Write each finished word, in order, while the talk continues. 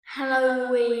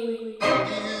Halloween.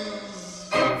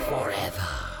 Forever.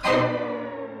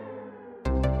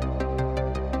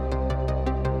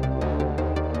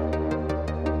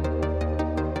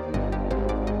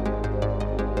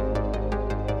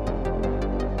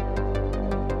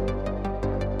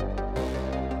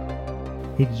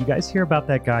 Hey, did you guys hear about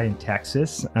that guy in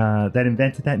Texas that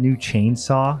invented that new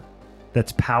chainsaw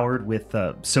that's powered with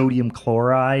sodium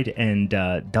chloride and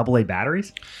AA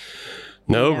batteries?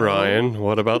 No, Brian.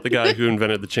 What about the guy who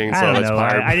invented the chainsaw? I don't that's know.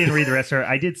 powered? I didn't read the rest of it.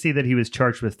 I did see that he was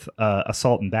charged with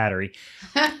assault and battery.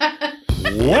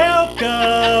 Welcome,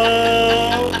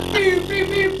 pew, pew,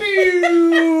 pew,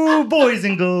 pew, boys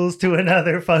and girls, to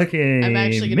another fucking I'm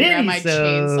actually going to grab my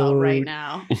minisode chainsaw right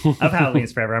now. of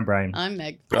Halloween's Forever. I'm Brian. I'm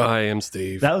Meg. I am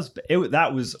Steve.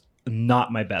 That was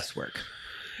not my best work.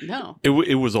 No. It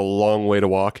was a long way to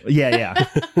walk. Yeah.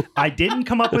 I didn't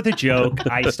come up with a joke.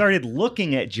 I started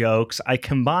looking at jokes. I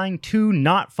combined two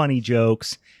not funny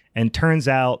jokes, and turns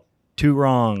out two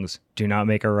wrongs do not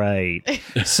make a right.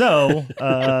 So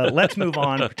let's move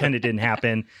on. Pretend it didn't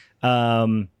happen.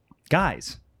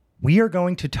 Guys, we are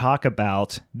going to talk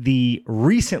about the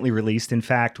recently released. In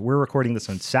fact, we're recording this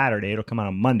on Saturday. It'll come out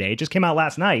on Monday. It just came out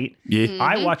last night. Yeah.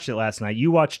 I watched it last night. You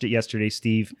watched it yesterday,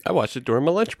 Steve. I watched it during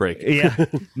my lunch break. Yeah.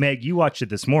 Meg, you watched it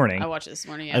this morning. I watched it this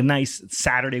morning. Yeah. A nice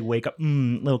Saturday wake up,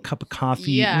 little cup of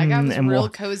coffee. Yeah, I got and real we'll-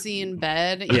 cozy in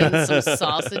bed, eating some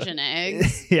sausage and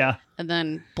eggs, Yeah, and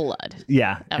then blood.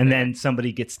 yeah. And Everywhere. then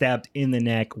somebody gets stabbed in the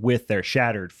neck with their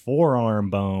shattered forearm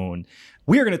bone.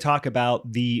 We are going to talk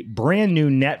about the brand new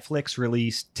Netflix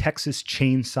released Texas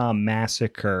Chainsaw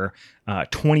Massacre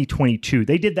 2022.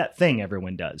 They did that thing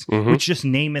everyone does, Mhm. which just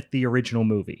name it the original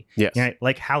movie. Yes. Yeah,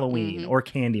 like Halloween Mhm. or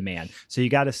Candyman. So you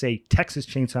got to say Texas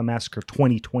Chainsaw Massacre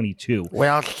 2022.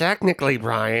 Well, technically,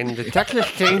 Brian, the Texas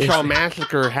Chainsaw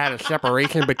Massacre had a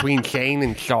separation between chain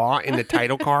and saw in the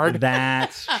title card,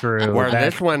 That's true. where That-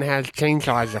 this one has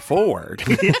chainsaw as a forward.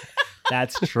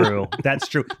 That's true. That's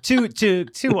true.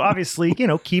 To obviously,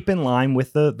 keep in line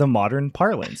with the modern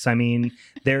parlance. I mean,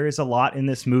 there is a lot in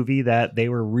this movie that they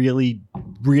were really,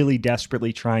 really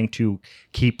desperately trying to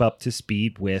keep up to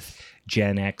speed with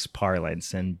Gen X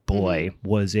parlance, and boy,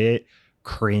 was it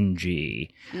cringy.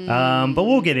 But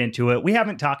we'll get into it. We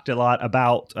haven't talked a lot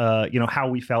about how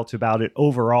we felt about it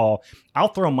overall. I'll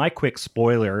throw my quick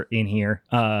spoiler in here.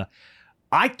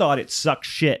 I thought it sucked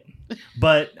shit,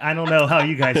 but I don't know how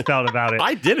you guys felt about it.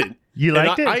 I didn't. You And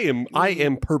liked it? I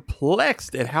am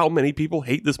perplexed at how many people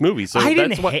hate this movie. So I didn't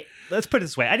that's what hate. Let's put it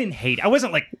this way: I didn't hate. I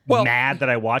wasn't Well, mad that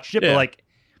I watched it, yeah. but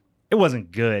it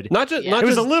wasn't good. not just Yeah. not It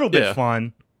was just, a little bit yeah,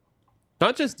 fun.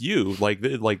 Not just you. Like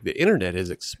the internet has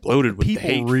exploded with the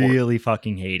hate People for it. really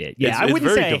fucking hate it. Yeah, I It's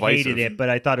wouldn't very say divisive. I hated it, but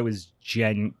I thought it was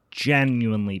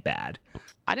genuinely bad.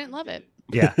 I didn't love it.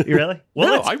 Yeah, you really? No,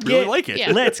 let's I really like it.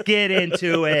 Yeah. Let's get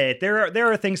into it.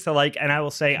 There are things to like, and I will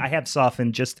say I have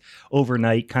softened just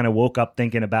overnight. Kind of woke up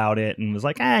thinking about it and was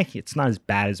like, it's not as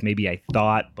bad as maybe I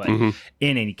thought. But Mhm.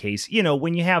 in any case,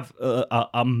 when you have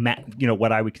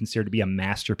what I would consider to be a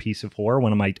masterpiece of horror,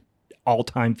 one of my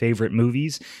all-time favorite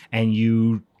movies, and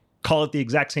you call it the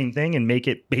exact same thing and make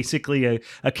it basically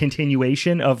a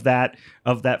continuation of that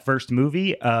first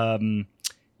movie.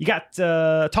 You got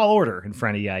Tall Order in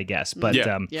front of you, I guess. But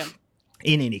Yeah. Yeah.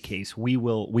 in any case, we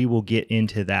will get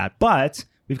into that. But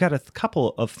we've got a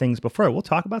couple of things before. We'll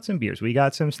talk about some beers. We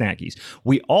got some snackies.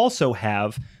 We also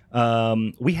have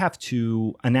we have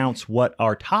to announce what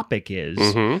our topic is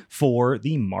Mhm. for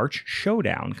the March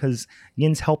Showdown, because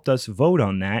Yin's helped us vote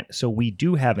on that. So we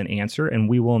do have an answer, and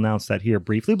we will announce that here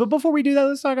briefly. But before we do that,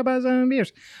 let's talk about some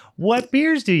beers. What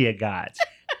beers do you got?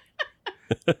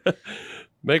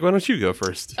 Meg, why don't you go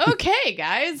first? Okay,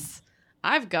 guys.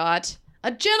 I've got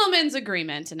a gentleman's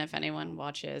agreement, and if anyone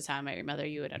watches How I Met Your Mother,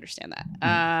 you would understand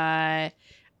that.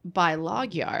 By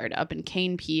Log Yard up in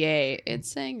Kane, PA.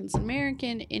 It's saying it's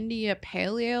American India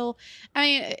Pale Ale.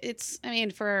 I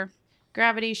mean, for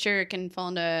gravity, sure, it can fall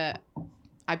into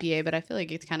IPA, but I feel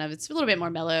like it's a little bit more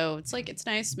mellow. It's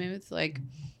nice, smooth, like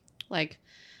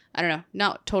I don't know,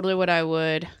 not totally what I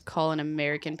would call an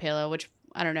American Pale Ale, which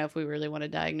I don't know if we really want to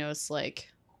diagnose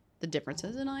the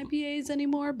differences in IPAs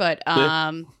anymore, but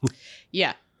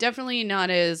yeah, definitely not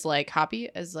as hoppy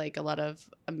as a lot of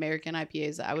American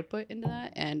IPAs that I would put into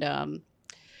that. And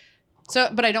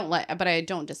but I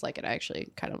don't dislike it. I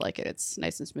actually kind of like it. It's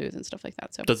nice and smooth and stuff like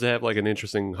that. So Does it have an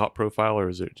interesting hop profile, or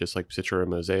is it just Citra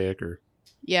Mosaic? Or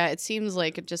yeah, it seems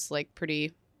just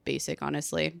pretty basic,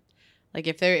 honestly.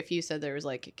 If you said there was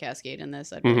a Cascade in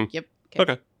this, I'd be like, yep.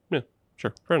 okay, yeah,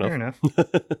 sure, fair enough.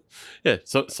 Yeah,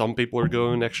 so some people are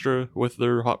going extra with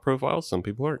their hop profiles, some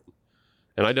people aren't.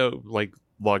 And I know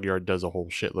Log Yard does a whole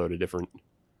shitload of different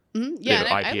Yeah, and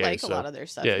I IPAs, like a so- lot of their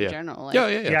stuff Yeah, in yeah. general. Like, Yeah.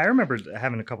 Yeah, I remember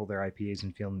having a couple of their IPAs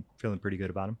and feeling pretty good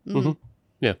about them. mhm.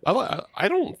 Yeah, I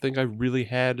don't think I really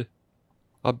had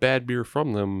a bad beer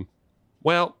from them.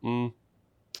 Well,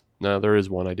 no, there is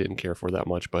one I didn't care for that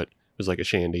much, but it was like a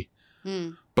shandy.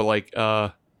 Mm. But like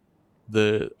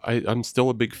I'm still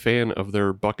a big fan of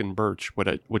their Buck and Birch,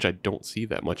 which I don't see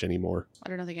that much anymore.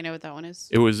 I don't think I know what that one is.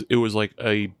 It was like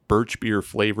a birch beer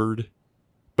flavored,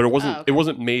 but it wasn't Oh, okay. it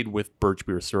wasn't made with birch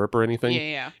beer syrup or anything.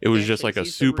 Yeah. It was They just like actually a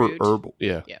use the super root. herbal.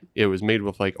 Yeah. Yeah. It was made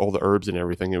with like all the herbs and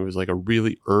everything. It was like a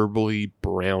really herbally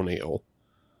brown ale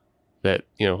that,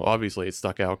 obviously it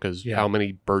stuck out because Yeah. how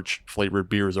many birch flavored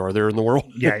beers are there in the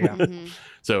world? Yeah, yeah. Mhm.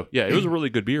 So yeah, it was a really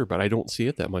good beer, but I don't see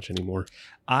it that much anymore.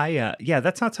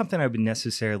 That's not something I would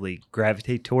necessarily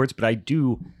gravitate towards, but I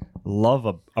do love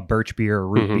a birch beer, a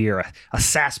root Mhm. beer, a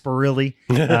sarsaparilla.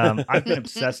 I've been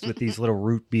obsessed with these little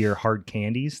root beer hard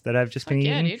candies that I've just been Fuck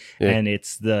yeah, eating. dude. Yeah. And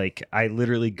it's like I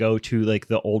literally go to like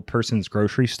the old person's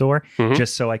grocery store Mhm.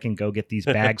 just so I can go get these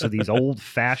bags of these old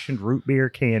fashioned root beer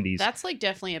candies. That's like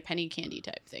definitely a penny candy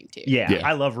type thing too. Yeah, Yeah.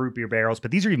 I love root beer barrels,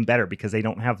 but these are even better because they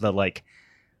don't have the like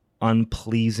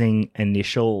unpleasing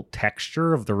initial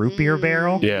texture of the root beer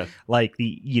barrel. Yeah. Like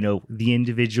the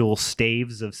individual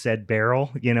staves of said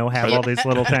barrel, have all these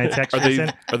little tiny Are textures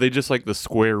in. they just like the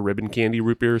square ribbon candy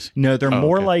root beers? No, they're Oh,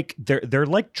 more okay. like they're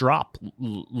like drop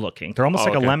looking. They're almost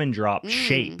Oh, like okay. a lemon drop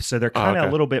shape. So they're kind of okay.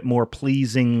 a little bit more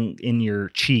pleasing in your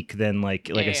cheek than like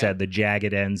I Yeah. said, the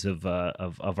jagged ends of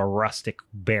a rustic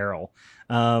barrel.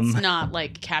 It's not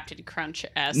like Captain Crunch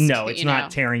esque. No, it's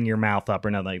not tearing your mouth up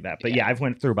or nothing like that. But yeah, Yeah. I've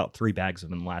went through about 3 bags of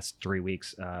them in the last 3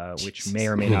 weeks, which may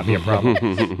or may not be a problem.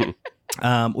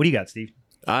 What do you got, Steve?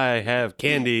 I have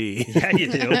candy. Yeah, you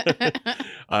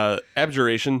do.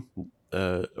 Abjuration,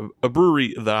 a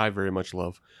brewery that I very much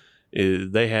love,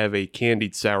 they have a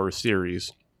candied sour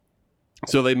series.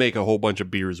 So they make a whole bunch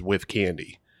of beers with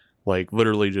candy, like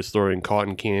literally just throwing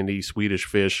cotton candy, Swedish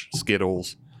Fish,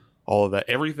 Skittles, all of that.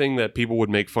 Everything that people would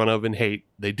make fun of and hate,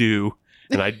 they do.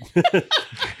 And I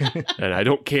and I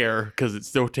don't care because it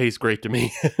still tastes great to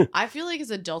me. I feel like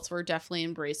as adults, we're definitely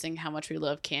embracing how much we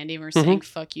love candy. And we're Mm-hmm. saying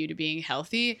 "fuck you" to being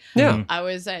healthy. Yeah. I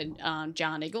was at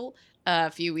John Eagle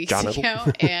a few weeks John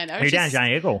ago, and I Hey, was Dan, just,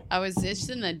 Johnny Eagle. I was just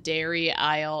in the dairy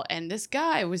aisle, and this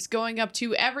guy was going up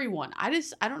to everyone. I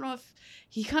don't know if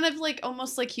he kind of like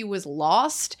almost like he was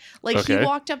lost. Like he Okay.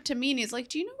 walked up to me and he's like,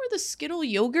 "Do you know where the Skittle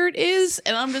yogurt is?"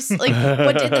 And I'm just like,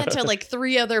 but did that to like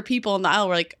 3 other people in the aisle.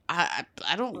 We're like, I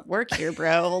don't work here,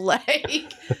 bro.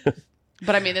 Like,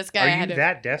 but I mean, this guy Are had you to.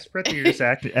 that desperate that you're just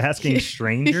asking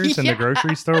strangers in the Yeah.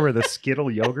 grocery store where the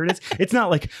Skittle yogurt is? It's not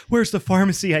like, where's the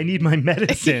pharmacy? I need my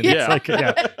medicine. Yeah. It's like,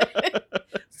 yeah.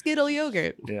 Skittle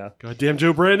yogurt. Yeah. Goddamn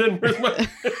Joe Brandon, where's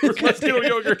my Skittle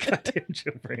yogurt? Goddamn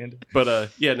Joe Brandon. But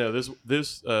yeah, no,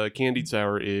 this candied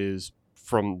sour is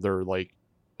from their like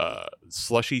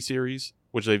slushy series,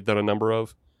 which they've done a number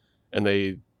of, and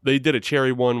they did a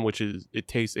cherry one, which it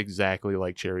tastes exactly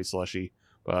like cherry slushy.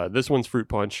 This one's fruit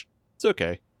punch. It's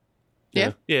okay.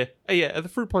 Yeah? Yeah. The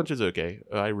fruit punch is okay.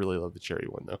 I really love the cherry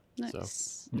one though. So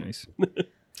Nice. Nice.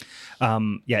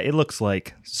 Yeah, it looks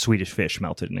like Swedish Fish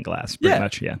melted in a glass, pretty Yeah.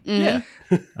 much. Yeah.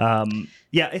 Mhm.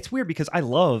 Yeah, it's weird because I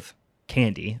love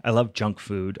candy. I love junk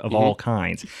food of all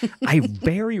kinds. I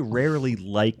very rarely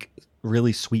like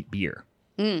really sweet beer.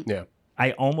 Mm. Yeah.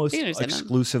 I almost I can understand that.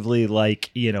 exclusively like,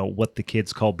 what the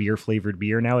kids call beer flavored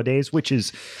beer nowadays, which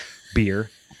is beer.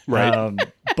 Right.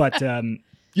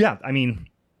 Yeah, I mean,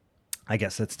 I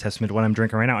guess that's testament to what I'm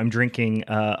drinking right now. I'm drinking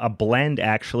a blend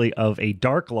actually of a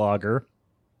dark lager.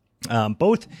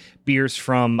 Both beers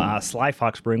from Sly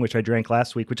Fox Brewing, which I drank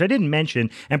last week, which I didn't mention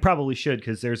and probably should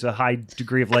because there's a high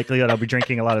degree of likelihood I'll be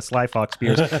drinking a lot of Sly Fox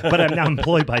beers. But I'm now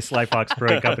employed by Sly Fox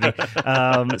Brewing Company,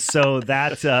 so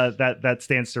that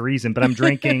stands to reason. But I'm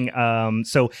drinking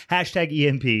so hashtag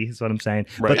EMP is what I'm saying.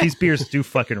 Right. But these beers do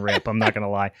fucking rip. I'm not gonna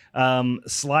lie.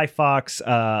 Sly Fox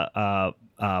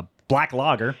Black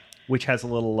Lager, which has a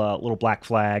little black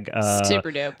flag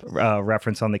Super dope.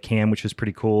 reference on the can, which is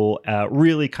pretty cool.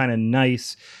 Really kind of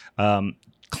nice,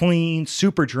 clean,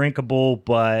 super drinkable,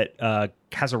 but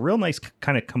has a real nice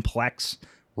kind of complex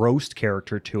roast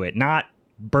character to it. Not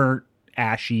burnt,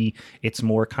 ashy. It's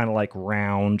more kind of like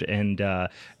round and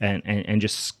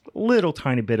just little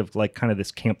tiny bit of like kind of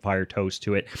this campfire toast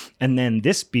to it. And then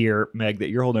this beer, Meg, that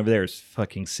you're holding over there is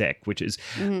fucking sick, which is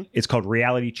it's called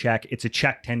Reality Check. It's a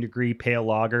Czech 10 degree pale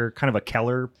lager, kind of a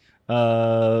Keller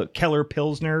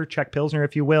Pilsner, Czech Pilsner,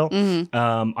 if you will.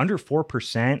 Under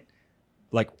 4%.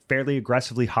 like fairly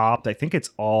aggressively hopped. I think it's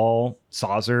all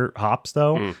Sauser hops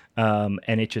though. And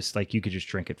it just like you could just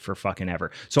drink it for fucking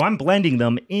ever. So I'm blending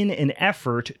them in an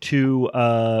effort to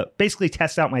basically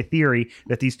test out my theory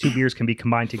that these two beers can be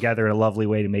combined together in a lovely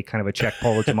way to make kind of a Czech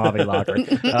Polo Tomave lager.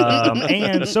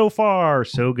 And so far,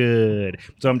 so good.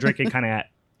 So I'm drinking kind of at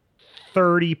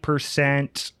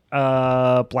 30%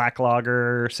 black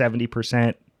lager,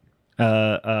 70%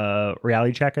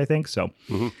 reality check, I think. So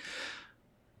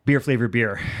beer flavored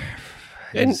beer.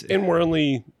 And we're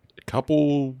only a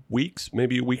couple weeks,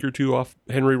 maybe a week or two off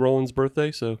Henry Rollins'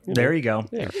 birthday. So there you go.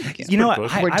 Yeah. You know, We're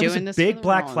I was doing a this for big the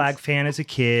Black Rollins. Flag fan as a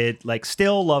kid. Like,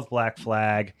 still love Black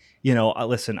Flag. You know,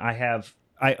 listen,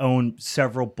 I own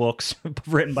several books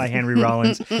written by Henry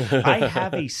Rollins. I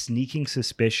have a sneaking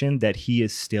suspicion that he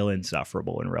is still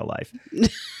insufferable in real life.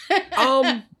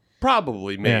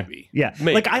 Probably, maybe. Yeah.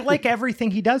 Maybe. Like, I like everything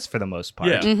he does for the most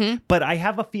part. Yeah. But I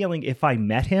have a feeling if I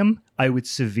met him, I would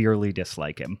severely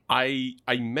dislike him. I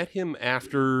met him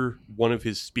after one of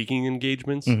his speaking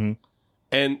engagements. Mhm.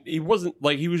 And he wasn't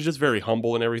like, he was just very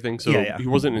humble and everything. So Yeah. he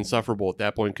wasn't insufferable at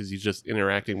that point because he's just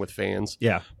interacting with fans.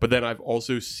 Yeah. But then I've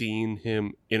also seen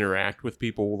him interact with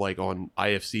people like on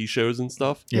IFC shows and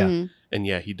stuff. Yeah. Mhm. And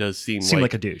yeah, he does seem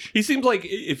Like a douche. he seems like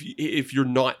if you're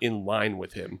not in line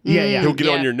with him, Yeah, yeah. he'll get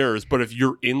Yeah. on your nerves. But if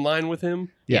you're in line with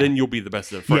him, Yeah. then you'll be the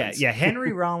best of friends. Yeah.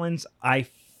 Henry Rollins,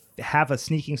 have a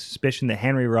sneaking suspicion that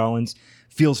Henry Rollins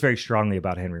feels very strongly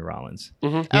about Henry Rollins. Mhm. You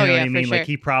know Oh, what yeah, I for mean? sure. Like,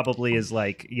 he probably is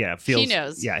like, feels. He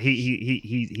knows. Yeah,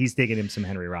 he's digging him some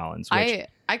Henry Rollins. Which,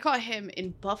 I caught him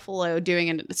in Buffalo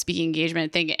doing a speaking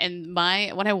engagement thing, and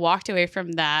when I walked away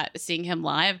from that, seeing him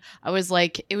live, I was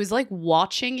like, it was like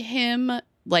watching him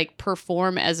like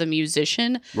perform as a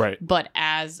musician, Right. but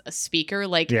as a speaker.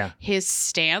 Like Yeah. his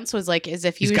stance was like as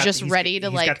if he He's was got- just he's- ready to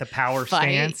he's like got the power fight.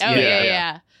 stance. Oh Yeah.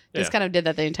 yeah. Just Yeah. kind of did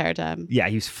that the entire time. Yeah,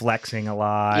 he was flexing a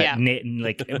lot, Yeah.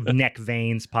 like neck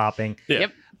veins popping. Yeah.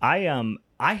 Yep.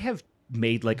 I have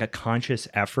made like a conscious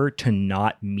effort to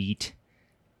not meet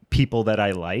people that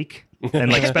I like,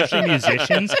 and like especially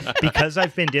musicians, because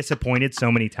I've been disappointed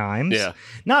so many times. Yeah.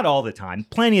 Not all the time.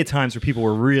 Plenty of times where people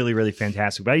were really, really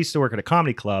fantastic. But I used to work at a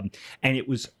comedy club, and it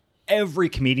was every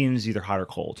comedian is either hot or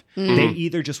cold. Mm. They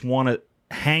either just want to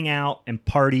hang out and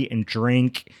party and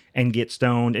drink and get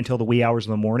stoned until the wee hours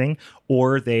of the morning,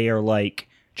 or they are like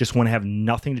just want to have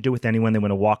nothing to do with anyone. They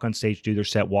want to walk on stage, do their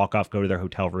set, walk off, go to their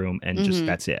hotel room, and just Mhm.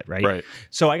 that's it, right? Right.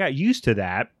 So I got used to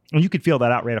that, and you could feel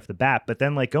that out right off the bat. But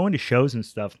then, like, going to shows and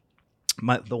stuff,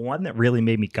 the one that really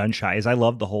made me gun shy is I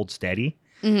love the Hold Steady,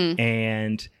 Mhm.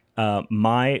 and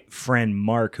my friend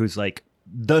Mark, who's like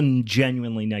the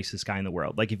genuinely nicest guy in the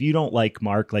world. Like, if you don't like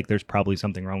Mark, like, there's probably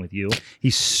something wrong with you.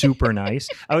 He's super nice.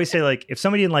 I always say, like, if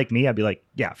somebody didn't like me, I'd be like,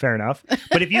 yeah, fair enough.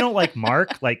 But if you don't like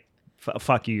Mark, like,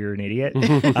 fuck you, you're an idiot.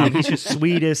 He's just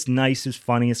sweetest, nicest,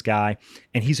 funniest guy.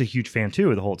 And he's a huge fan too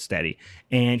of the Hold Steady.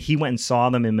 And he went and saw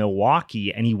them in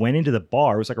Milwaukee, and he went into the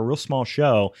bar. It was like a real small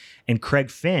show. And Craig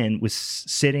Finn was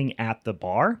sitting at the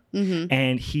bar, Mhm.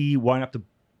 and he went up to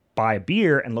buy a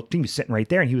beer and looked, he was sitting right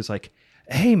there. And he was like,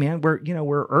 hey man, we're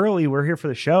early. We're here for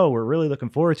the show. We're really looking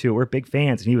forward to it. We're big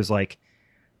fans. And he was like,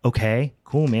 okay,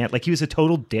 cool, man. Like, he was a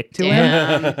total dick to him.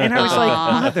 Damn. And I was like,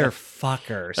 Aw.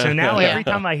 motherfucker. So now Yeah. every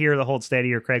time I hear the Hold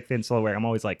Steady or Craig Finn Silverware, I'm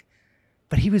always like,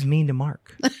 but he was mean to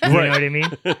Mark. You know what I mean?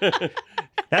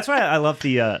 That's why I love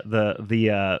the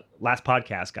Last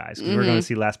Podcast guys, because we're going to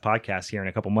see Last Podcast here in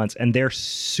a couple months, and they're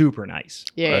super nice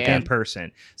in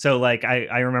person. So like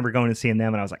I remember going and seeing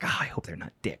them, and I was like, oh, I hope they're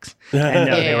not dicks.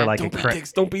 And they were like, don't be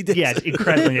dicks. Don't be dicks. yeah, it's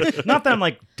incredibly. Not that I'm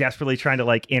like desperately trying to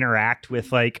like interact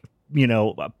with like, you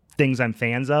know, things I'm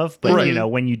fans of, but Right. you know,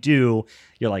 when you do,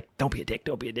 you're like, don't be a dick,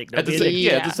 don't be a dick, don't At the be a same, dick.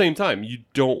 yeah. At Yeah. the same time, you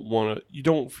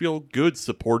don't feel good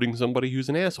supporting somebody who's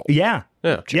an asshole. Yeah,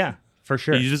 Yeah. yeah, for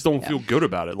sure. You just don't feel good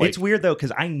about it. Like, It's weird though,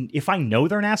 because if I know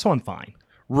they're an asshole, I'm fine.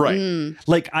 right. Mm.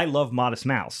 Like, I love Modest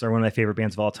Mouse. They're one of my favorite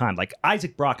bands of all time. Like,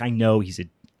 Isaac Brock, I know he's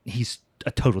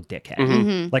a total dickhead. Mhm.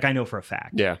 Mhm. Like, I know for a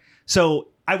fact. Yeah. So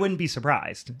I wouldn't be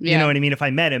surprised. You Yeah. know what I mean? If I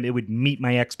met him, it would meet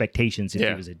my expectations if Yeah.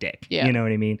 he was a dick. Yeah. You know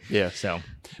what I mean? Yeah. So,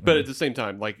 But at the same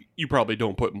time, like, you probably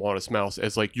don't put Modest Mouse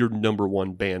as like your number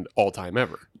one band all time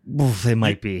ever. oof, it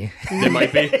might be. It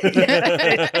might be.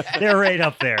 They're right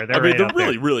up there. They're I mean, right they're up there.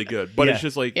 really, really good. But Yeah. it's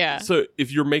just like, Yeah. so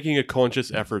if you're making a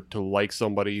conscious effort to like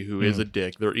somebody who is a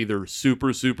dick, they're either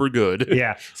super, super good.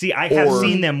 Yeah. See, I have Or-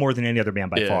 seen them more than any other band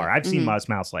by Yeah. far. I've seen Mhm. Modest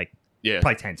Mouse like Yeah.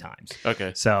 probably 10 times.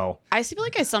 Okay. So, I feel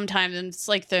like I sometimes, and it's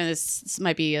like this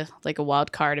might be like a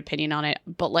wild card opinion on it,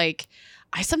 but like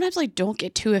I sometimes like don't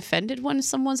get too offended when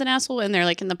someone's an asshole and they're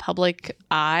like in the public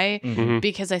eye, Mhm.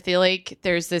 because I feel like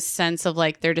there's this sense of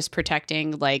like they're just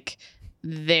protecting like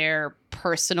their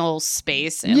personal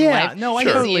space in Yeah, life. no, I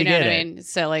 'Cause, totally you know get what I it. mean?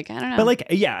 So like, I don't know. But like,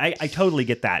 yeah, I totally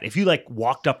get that. If you like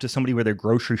walked up to somebody where they're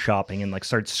grocery shopping and like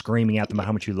started screaming at them about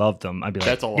how much you love them, I'd be like,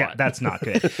 That's a lot. Yeah, that's not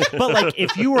good. But like,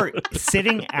 if you were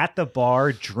sitting at the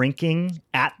bar drinking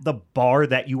at the bar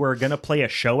that you were gonna play a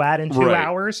show at in 2 Right.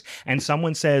 hours, and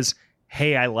someone says,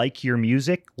 "Hey, I like your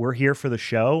music. We're here for the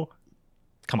show."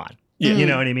 Come on, Yeah. you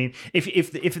know what I mean?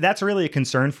 If that's really a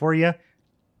concern for you,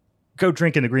 go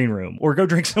drink in the green room or go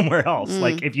drink somewhere else.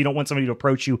 Like if you don't want somebody to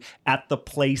approach you at the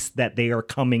place that they are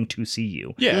coming to see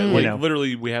you. Yeah, Mm. like You know?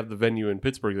 literally, we have the venue in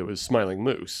Pittsburgh that was Smiling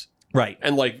Moose, Right.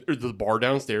 and like the bar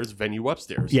downstairs, venue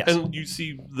upstairs. Yes. and you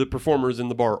see the performers in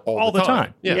the bar all, All the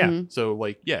time. Yeah. Yeah. So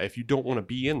like, yeah, if you don't want to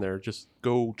be in there, just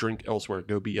go drink elsewhere.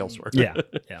 Go be elsewhere. Yeah.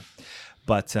 Yeah.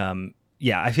 But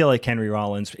yeah, I feel like Henry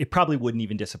Rollins, it probably wouldn't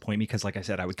even disappoint me because, like I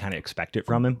said, I would kind of expect it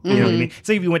from him. You know what I mean?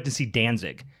 Say if you went to see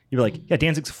Danzig, you'd be like, yeah,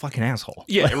 Danzig's a fucking asshole.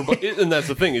 Yeah, everybody, and that's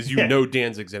the thing is, you Yeah. know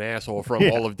Danzig's an asshole from Yeah.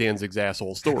 all of Danzig's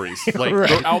asshole stories. Like Right.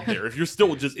 they're out there. If you're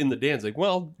still just in the Danzig,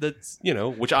 well, that's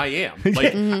which I am.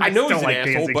 Like I know Still he's an like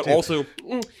asshole, Danzig, but too. also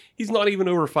he's not even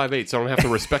over 5'8", so I don't have to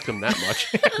respect him that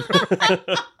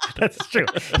much. That's true.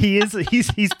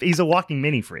 He's a walking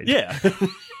mini fridge. Yeah,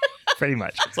 Pretty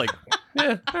much. it's like,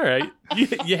 yeah, all right.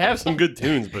 You have some good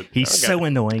tunes, but He's okay. so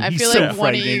annoying. I He's feel so like one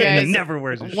of you frightening, and he guys- never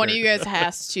wears a One of shirt. you guys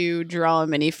has to draw a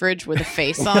mini fridge with a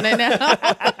face on it now.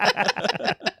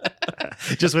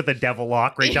 Just with the devil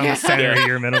lock right down Yeah. the center of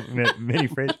your mini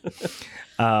fridge.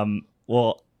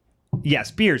 Well,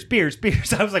 yes, beers.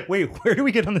 I was like, wait, where do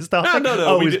we get on this topic? No.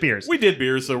 Oh, it we was did, beers. We did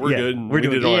beers, so we're Yeah, good. And we're we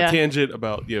doing did on Yeah. a tangent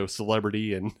about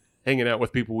celebrity and hanging out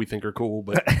with people we think are cool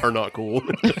but are not cool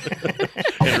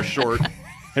and are short.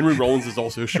 Henry Rollins is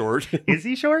also short. Is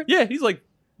he short? Yeah,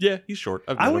 he's short.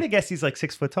 I've I met would him. have guessed he's like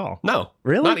 6 foot tall. No,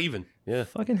 Really? not even. Yeah,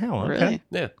 Fucking hell. Okay. Really?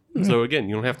 yeah. So again,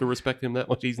 you don't have to respect him that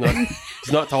much. He's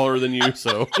not taller than you.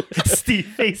 So Steve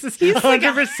faces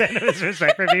 100% of his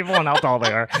respect for people and how tall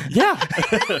they are. yeah.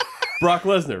 Brock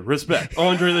Lesnar, respect.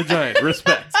 Andre the Giant,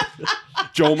 respect.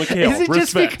 Joel McHale, Is it just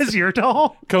respect. because you're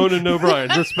tall? Conan O'Brien,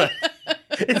 respect.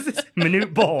 Is this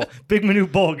Manute Bull, big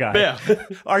Manute Bull guy? Yeah,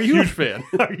 Are you? huge fan.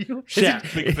 Are you?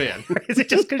 Shaq, big fan. Is it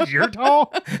just because you're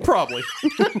tall? Probably.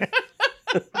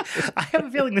 I have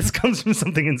a feeling this comes from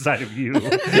something inside of you.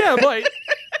 Yeah, but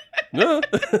no.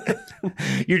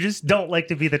 You just don't like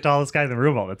to be the tallest guy in the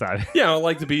room all the time. Yeah, I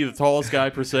like to be the tallest guy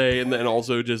per se, and then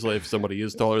also just like if somebody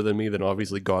is taller than me, then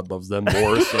obviously God loves them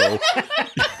more. So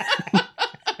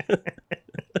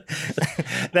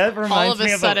That reminds All of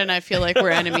me a sudden, I feel like we're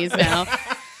enemies now.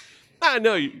 I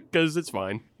know because it's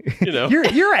fine.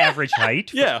 You're average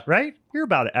height. Yeah. Right. You're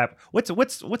about what's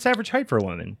average height for a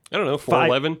woman? I don't know,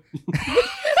 4'11".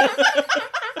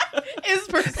 His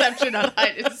perception on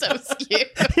height is so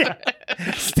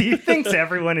skewed. Steve thinks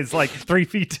everyone is like 3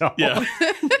 feet tall. Yeah.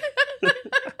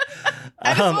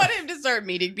 I just want him to start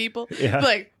meeting people. Yeah. Be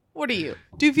like, what are you?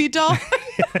 2 feet tall?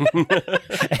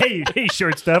 hey,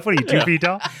 short stuff. What are you, 2 feet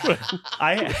tall?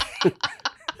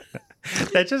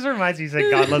 That just reminds me. You said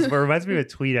God loves, but it reminds me of a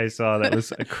tweet I saw that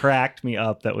was cracked me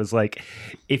up. That was like,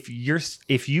 if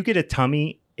you get a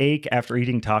tummy ache after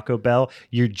eating Taco Bell,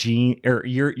 your gene or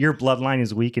your bloodline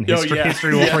is weak, and history, yeah.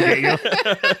 history will forget you.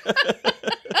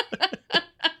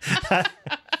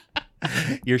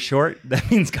 You're short. That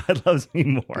means God loves me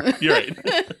more. You're right.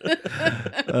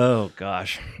 Oh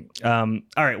gosh. All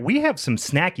right, we have some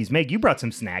snackies. Meg, you brought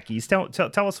some snackies.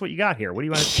 Tell us what you got here. What do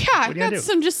you want to? Yeah, I've got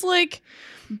some just like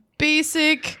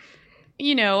basic,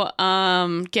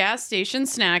 gas station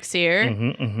snacks here.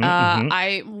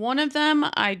 One of them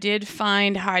I did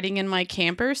find hiding in my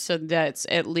camper, so that's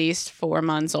at least 4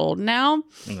 months old now.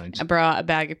 Nice. I brought a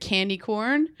bag of candy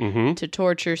corn Mm-hmm. to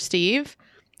torture Steve.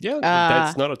 Yeah,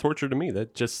 that's not a torture to me.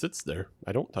 That just sits there.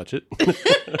 I don't touch it.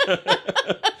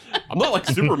 I'm not like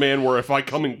Superman, where if I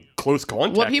come in close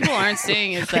contact, What people aren't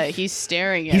seeing is that he's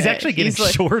staring at He's it. actually getting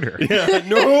like, shorter. yeah,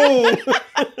 no.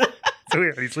 It's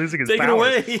weird. He's losing his Take it power.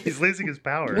 away. He's losing his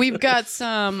power. We've got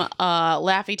some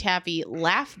Laffy Taffy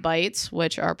Laugh Bites,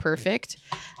 which are perfect.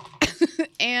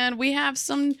 And we have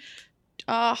some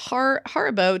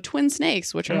Haribo Twin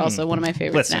Snakes, which are also one of my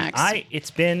favorite Listen, snacks. it's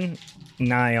been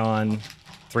nigh on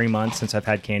 3 months since I've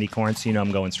had candy corn, so I'm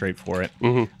going straight for it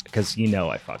Mhm. because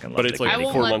I fucking love But it's the like I candy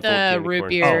won't 4 let month old the candy root corn.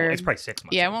 beer. corn. Oh, it's probably 6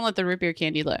 months. Yeah, I won't let the root beer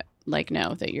candy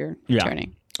know that you're Yeah.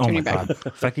 turning. Oh turn my your back. god!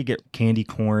 If I could get candy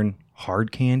corn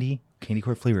hard candy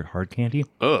flavored hard candy,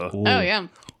 Ugh. ooh, Oh yeah,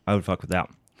 I would fuck with that.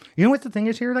 You know what the thing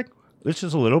is here? Like, it's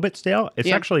just a little bit stale. It's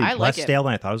Yeah, actually I like less it. stale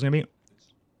than I thought it was gonna be.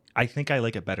 I think I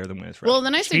like it better than when it's fresh. Well, the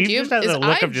nice thing, Steve too, just has is a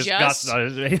look I of disgust on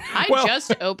his face. I Well-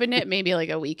 just opened it maybe like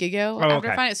a week ago Oh, after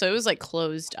okay. finding it, so it was like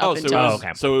closed Oh, up so, until. it was,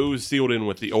 okay. so it was sealed in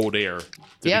with the old air to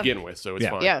Yeah. begin with, so it's Yeah.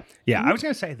 fine. Yeah, Yeah, I was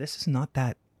gonna say this is not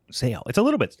that stale. It's a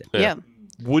little bit stale. yeah.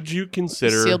 Would you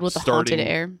consider Sealed with the haunted starting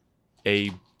air.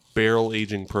 a barrel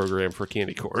aging program for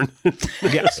candy corn?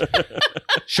 Yes.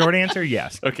 Short answer,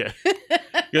 yes. Okay.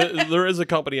 Yeah, there is a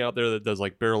company out there that does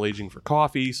like barrel aging for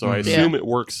coffee, so I Mhm. assume it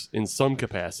works in some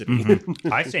capacity. Mhm.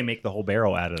 I say make the whole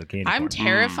barrel out of the candy I'm corn.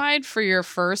 terrified for your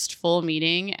first full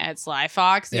meeting at Sly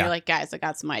Fox. And Yeah. You're like, guys, I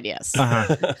got some ideas.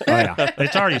 Uh-huh. Oh, yeah.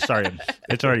 It's already started.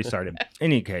 It's already started. In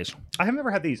any case, I have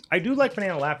never had these. I do like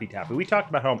banana Laffy Taffy. We talked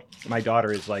about how my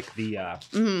daughter is like the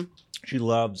hmm she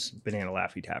loves banana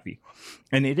Laffy Taffy.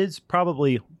 And it is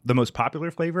probably the most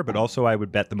popular flavor, but also I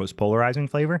would bet the most polarizing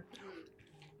flavor.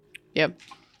 Yep.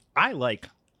 I like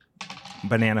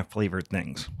banana flavored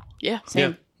things. Yeah.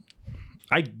 Same.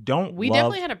 I don't We love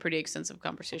definitely had a pretty extensive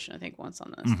conversation, I think, once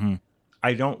on this. Mhm.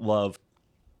 I don't love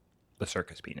the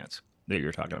circus peanuts that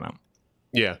you're talking about.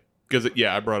 Yeah, because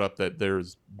I brought up that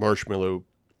there's marshmallow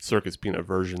circus peanut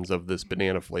versions of this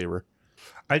banana flavor.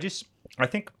 I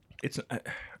think it's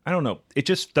I don't know. It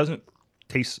just doesn't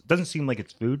seem like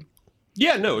it's food.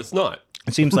 Yeah, no, it's not.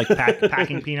 It seems like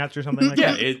packing peanuts or something like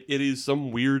Yeah, that. it is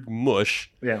some weird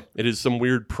mush. Yeah. It is some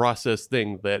weird processed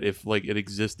thing that if like it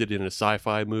existed in a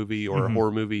sci-fi movie or Mhm. a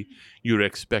horror movie, you would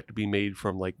expect to be made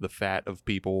from like the fat of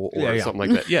people or Yeah, yeah. something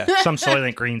like that. Yeah. Some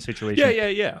Soylent Green situation.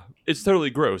 Yeah. It's totally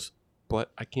gross,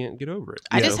 but I can't get over it.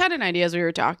 I you just know? had an idea as we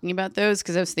were talking about those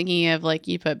because I was thinking of like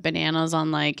you put bananas on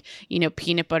like,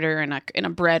 peanut butter in a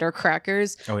bread or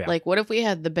crackers. Oh yeah. Like, what if we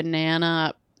had the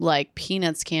banana like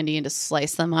peanuts candy and just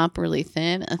slice them up really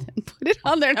thin and then put it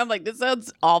on there? And I'm like, this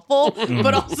sounds awful,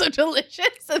 but also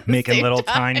delicious. At the Making same little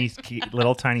time.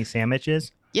 tiny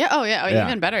sandwiches. Yeah. Oh yeah. Oh, Yeah.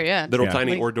 even better. Yeah. little Yeah.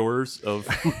 tiny Like- hors d'oeuvres of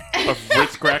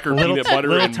Ritz cracker, peanut butter,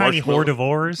 little and tiny marshmallow.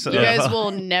 hordivores. You guys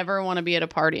will never want to be at a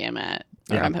party I'm at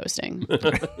or Yeah. I'm hosting.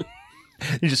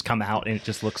 You just come out and it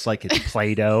just looks like it's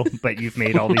Play-Doh, but you've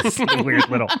made all these weird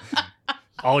little.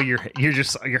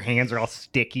 Your hands are all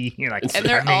sticky. You're like, And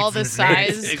they're "I made all the some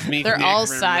things." size. It's me, They're Nick, all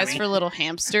for size money. for little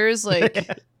hamsters. Like,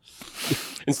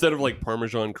 Instead of like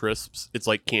Parmesan crisps, it's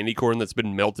like candy corn that's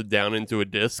been melted down into a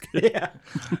disc. Yeah.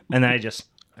 And then I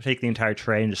take the entire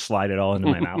tray and just slide it all into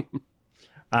my mouth.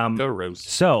 Go roast.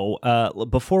 So,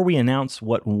 before we announce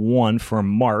what won for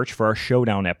March for our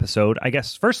Showdown episode, I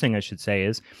guess first thing I should say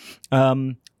is,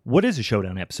 what is a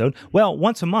Showdown episode? Well,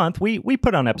 once a month, we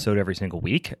put on an episode every single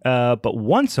week, but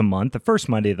once a month, the first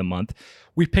Monday of the month,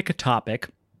 we pick a topic,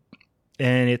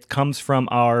 and it comes from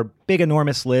our big,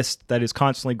 enormous list that is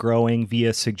constantly growing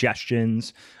via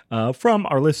suggestions from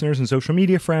our listeners and social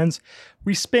media friends.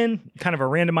 We spin kind of a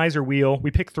randomizer wheel.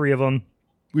 We pick 3 of them.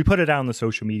 We put it out on the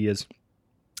social medias.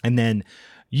 And then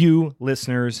you,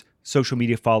 listeners, social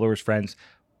media followers, friends,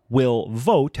 will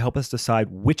vote to help us decide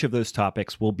which of those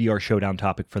topics will be our Showdown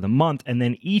topic for the month. And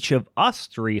then each of us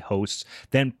 3 hosts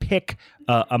then pick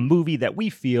a movie that we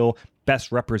feel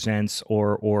best represents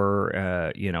or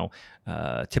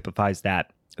typifies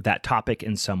that topic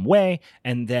in some way.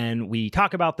 And then we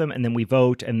talk about them, and then we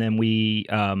vote, and then we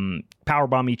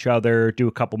powerbomb each other, do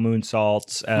a couple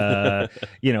moonsaults.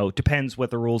 Depends what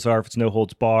the rules are. If it's no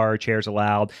holds bar, chairs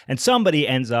allowed, and somebody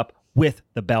ends up with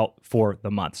the belt for the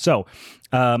month. So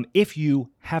if you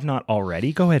have not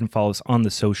already, go ahead and follow us on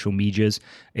the social medias.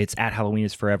 It's at Halloween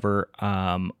is Forever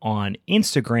on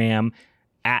Instagram,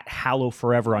 at Hallow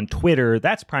Forever on Twitter.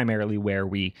 That's primarily where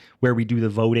we do the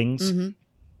votings. mm-hmm.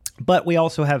 But we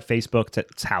also have Facebook.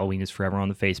 It's Halloween is Forever on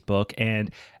the Facebook,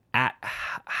 and at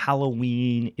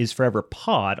Halloween is Forever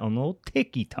Pod on the little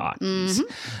TikToks.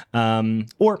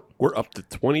 Or We're up to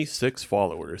 26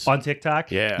 followers. on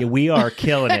TikTok. Yeah. We are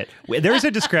killing it. There's a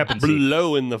discrepancy.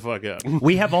 Blowing the fuck up.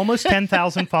 We have almost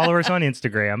 10,000 followers on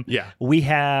Instagram. Yeah. We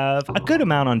have a good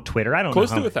amount on Twitter. I don't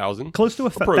Close know. to how 1,000. Close to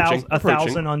Approaching.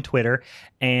 1,000 on Twitter.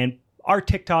 And our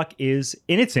TikTok is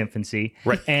in its infancy,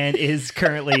 Right. and is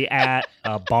currently at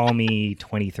balmy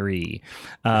 23.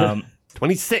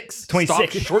 26. 26. Stop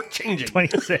shortchanging.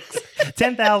 26.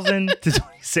 10,000 to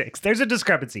 26. There's a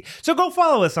discrepancy. So go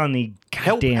follow us on the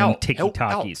goddamn out.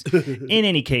 TikTokies. In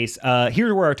any case,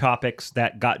 here were our topics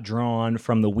that got drawn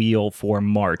from the wheel for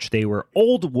March. They were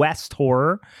Old West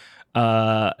horror.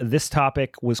 This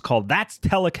topic was called That's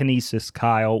Telekinesis,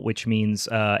 Kyle, which means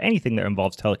anything that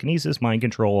involves telekinesis, mind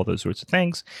control, all those sorts of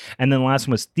things. And then the last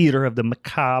one was Theater of the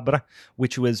Macabre,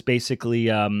 which was basically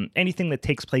anything that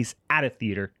takes place at a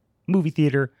theater, movie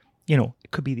theater.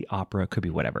 It could be the opera, it could be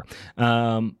whatever.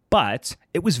 But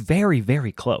it was very,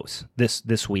 very close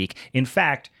this week. In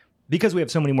fact, because we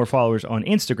have so many more followers on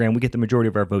Instagram, we get the majority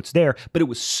of our votes there. But it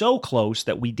was so close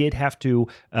that we did have to,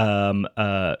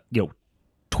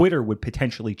 Twitter would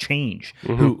potentially change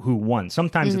who won.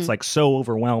 Sometimes it's like so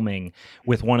overwhelming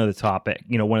with one of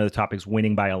the topics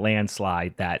winning by a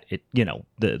landslide that it,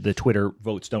 the Twitter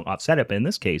votes don't offset it. But in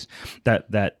this case, that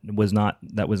was not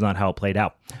how it played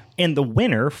out. And the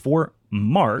winner for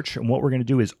March, and what we're going to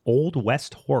do is Old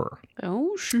West Horror.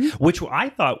 Oh, shoot. Which I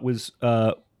thought was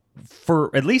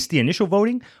for at least the initial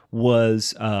voting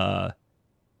was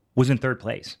in third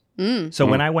place. So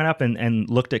when I went up and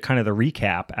looked at kind of the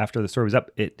recap after the story was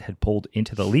up, it had pulled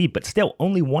into the lead, but still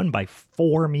only won by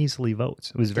 4 measly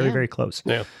votes. It was very, very close.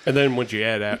 Yeah. And then once you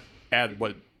add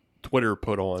what Twitter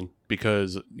put on,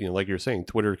 because, like you're saying,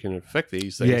 Twitter can affect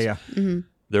these things. Yeah. Mm-hmm.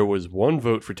 There was 1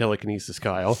 vote for Telekinesis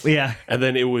Kyle. Yeah. And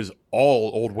then it was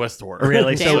all Old West Horror.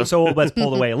 Really? Damn. So Old West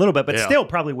pulled away a little bit, but Yeah. still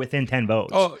probably within 10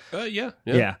 votes. Oh, yeah.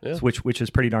 Which is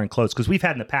pretty darn close, because we've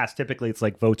had in the past, typically it's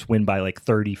like votes win by like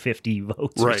 30, 50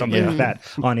 votes or Right, something yeah. like that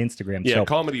on Instagram. Yeah, So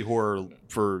comedy horror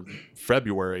for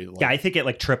February. yeah, I think it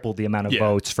like tripled the amount of Yeah.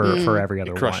 votes for every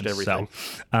other It crushed one. everything.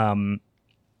 So,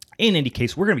 in any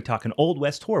case, we're going to be talking Old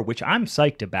West Horror, which I'm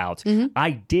psyched about.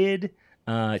 I did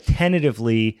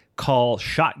tentatively call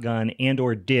shotgun and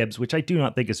or dibs, which I do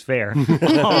not think is fair,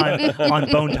 on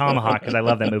Bone Tomahawk, because I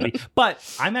love that movie. But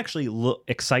I'm actually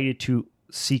excited to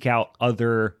seek out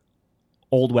other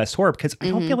Old West Horror, because I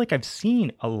don't feel like I've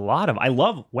seen a lot of. I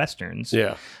love westerns.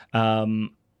 Yeah.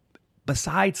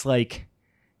 Besides, like,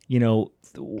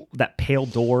 that Pale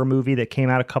Door movie that came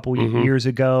out a couple years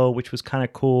ago, which was kind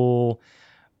of cool.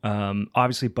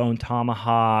 Obviously, Bone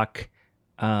Tomahawk.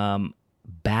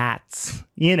 Bats,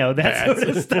 that sort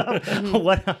of stuff.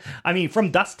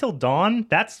 From Dusk Till Dawn,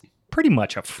 that's pretty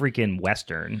much a freaking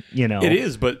Western, It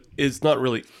is, but it's not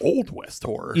really Old West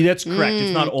horror. Yeah, that's correct.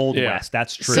 It's not Old Yeah. West.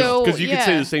 That's true. So- Because you could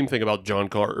say yeah. the same thing about John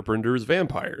Carpenter's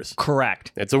Vampires.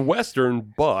 correct. It's a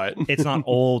Western, but It's not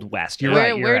Old West. You're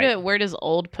right. You're right. Where does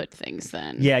old put things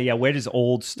then? Yeah. Where does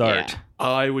old start? Yeah.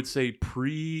 I would say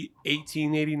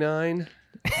pre-1889.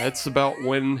 That's about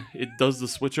when it does the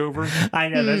switch over. I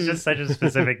know, that's just such a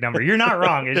specific number. You're not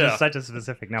wrong. It's Yeah. just such a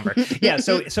specific number. Yeah.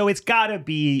 So it's got to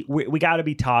be. We got to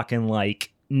be talking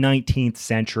like 19th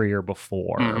century or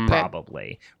before,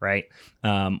 probably, right?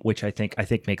 Which I think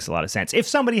makes a lot of sense. If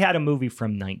somebody had a movie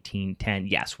from 1910,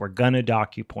 yes, we're gonna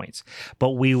dock you points,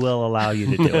 but we will allow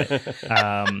you to do it.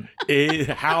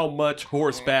 How much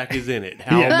horseback is in it?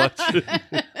 How much?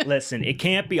 Listen, it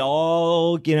can't be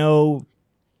all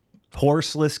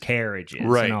horseless carriages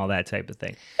Right. and all that type of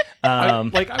thing. I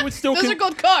would still. Those are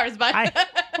called cars, but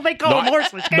They call them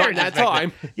horseless Not carriages. at that back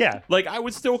then. time. Yeah. Like, I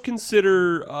would still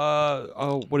consider,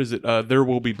 what is it? There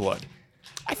Will Be Blood.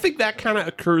 I think that kind of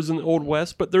occurs in the Old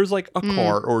West, but there's like a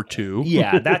car or two.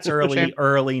 Yeah, that's early Sure.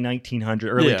 early 1900,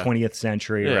 early Yeah. 20th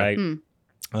century, Yeah. right?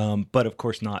 But of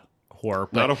course not horror.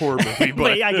 Not a horror movie, but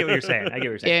but yeah, I get what you're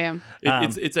saying. yeah.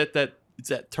 it's at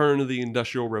that turn of the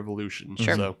Industrial Revolution.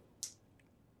 Sure. So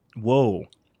Whoa.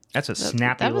 That's a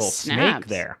snappy that was little snaps. snake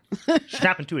there.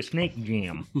 Snap into a snake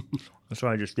jam. That's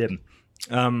what I just did.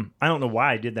 I don't know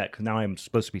why I did that, because now I'm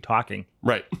supposed to be talking.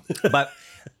 right. But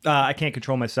I can't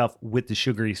control myself with the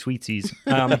sugary sweetsies.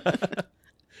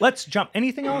 Let's jump.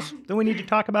 Anything else that we need to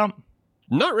talk about?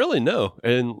 Not really, no.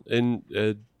 And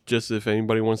just if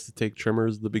anybody wants to take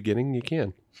Tremors at the beginning, you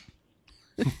can.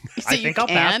 So I you think I'll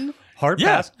pass. can? Hard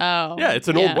Yeah. pass. Oh, Yeah, it's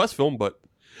an Old West film, but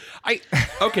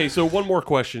okay. So one more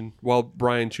question while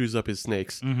Brian chews up his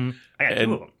snakes. Mm-hmm. I got And-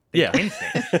 two of them. yeah. Twin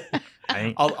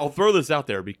snakes. I'll throw this out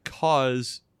there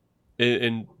because,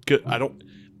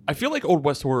 I feel like Old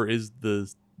West horror is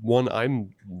the one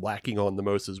I'm lacking on the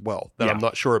most as well, that Yeah. I'm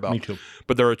not sure about. Me too.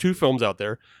 But there are 2 films out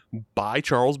there by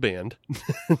Charles Band,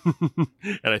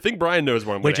 and I think Brian knows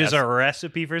what I'm going Which to is ask. a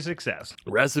recipe for success.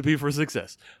 Recipe for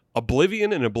Success: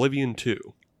 Oblivion and Oblivion 2.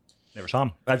 Never saw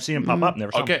them. I've seen them pop up.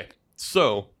 Never saw them. Okay,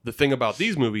 so the thing about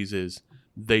these movies is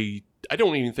I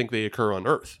don't even think they occur on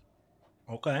Earth,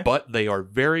 Okay. but they are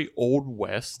very Old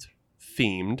West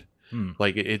themed.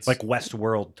 Like it's Like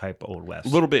Westworld type Old West. a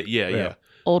little bit, yeah.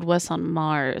 Old West on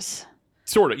Mars.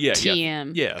 Sort of, yeah.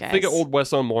 TM. Yeah, guys. think of Old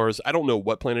West on Mars. I don't know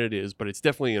what planet it is, but it's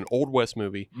definitely an Old West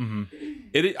movie.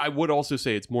 Mm-hmm. I would also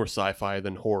say it's more sci-fi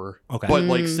than horror. Okay. But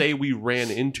like, say we ran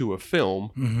into a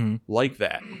film Mm-hmm. like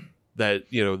that that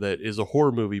is a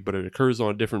horror movie, but it occurs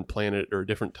on a different planet or a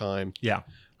different time. Yeah.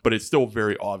 But it's still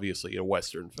very obviously a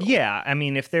Western film. Yeah. I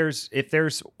mean, if there's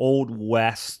Old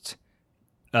West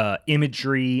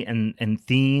imagery and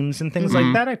themes and things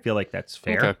like that, I feel like that's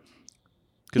fair. Okay.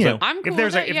 You know, I'm cool if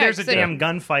there's with a that, if yeah, there's a 'cause it- damn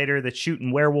gunfighter that's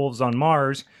shooting werewolves on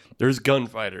Mars, There's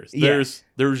gunfighters. Yeah.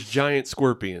 There's giant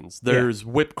scorpions. There's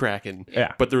whip cracking.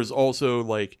 Yeah. But there's also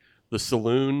like the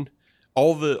saloon,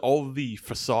 all the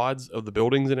facades of the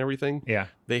buildings and everything. yeah,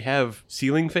 They have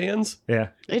ceiling fans. yeah,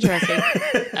 Interesting.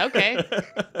 Okay.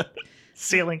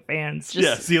 ceiling fans. Just-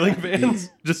 Yeah, ceiling fans.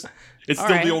 Just it's All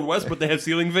still right. the old west, but they have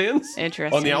ceiling fans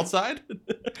Interesting. on the outside.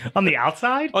 On the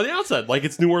outside, On the outside, like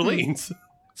it's New Orleans.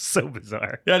 so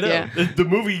bizarre. Yeah, I know. Yeah. The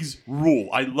movies rule.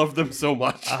 I love them so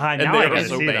much. Now and I they gotta are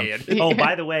so see bad. them. Oh,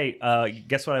 by the way,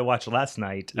 guess what I watched last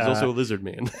night? There's also a lizard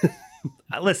man.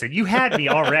 Listen, you had me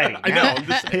already. I know. I'm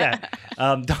just saying.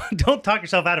 Yeah. Don't talk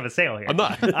yourself out of a sale here. I'm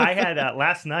not. I had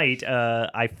last night.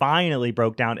 I finally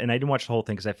broke down, and I didn't watch the whole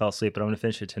thing because I fell asleep. But I'm going to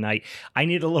finish it tonight. I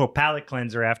need a little palate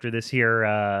cleanser after this here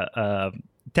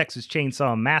Texas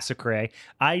Chainsaw Massacre.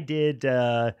 I did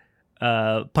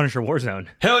Punisher Warzone.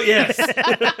 Hell yes.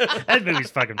 That movie's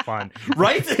fucking fun.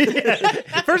 Right?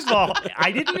 First of all,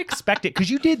 I didn't expect it because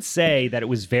you did say that it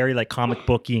was very like comic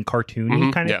booky and cartoony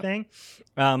Mhm, kind of yeah. thing.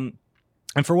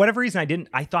 And for whatever reason, I didn't.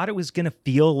 I thought it was going to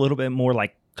feel a little bit more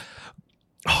like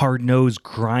hard-nosed,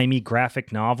 grimy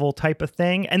graphic novel type of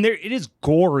thing. And it is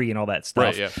gory and all that stuff.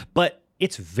 Right, yeah. But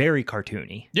it's very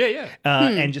cartoony. Yeah, yeah.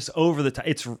 And just over the top.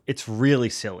 It's really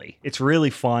silly. It's really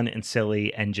fun and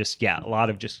silly and just a lot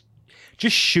of just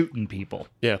shooting people.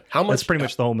 Yeah. How much That's pretty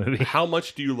much the whole movie. How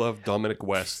much do you love Dominic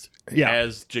West Yeah.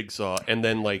 as Jigsaw and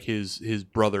then like his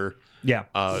brother Yeah.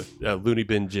 Looney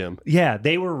Bin Jim? Yeah,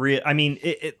 they were real. I mean,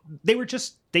 they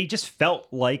just felt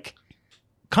like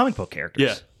comic book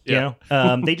characters. Yeah, yeah.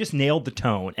 You know, they just nailed the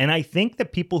tone. And I think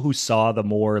that people who saw the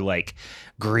more like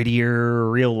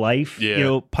grittier real life,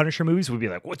 Yeah. Punisher movies would be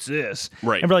like, "What's this?"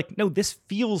 Right. And we're like, "No, this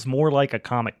feels more like a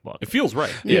comic book." It feels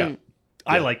right. Mm. Yeah.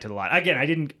 I liked it a lot.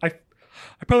 Again,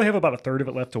 I probably have about a third of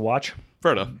it left to watch,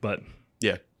 Fair enough. but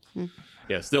Yeah.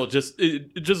 Yeah. Still, just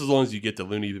as long as you get to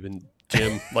Looney Bin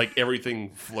Jim, like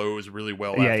everything flows really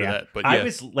well after that. But yeah. I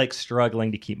was like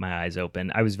struggling to keep my eyes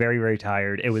open. I was very, very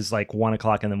tired. It was like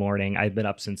 1:00 in the morning. I'd been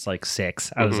up since like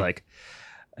 6. I was like,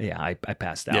 I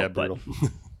passed out. yeah, but brutal.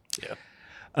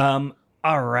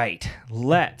 all right,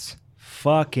 let's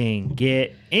fucking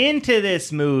get into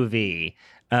this movie.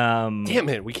 Damn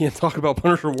it, we can't talk about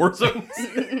Punisher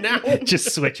Warzone now.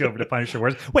 Just switch over to Punisher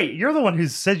Wars. Wait, you're the one who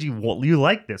said you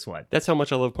like this one. That's how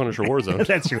much I love Punisher Warzone.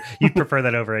 That's true. You prefer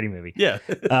that over any movie. Yeah.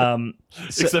 So-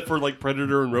 Except for like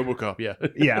Predator and RoboCop. Yeah.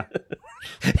 yeah.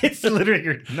 It's literally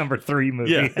your number 3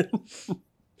 movie. Yeah.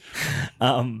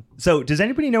 So does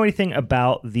anybody know anything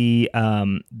about the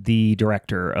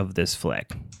director of this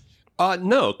flick?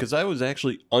 No, because I was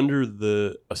actually under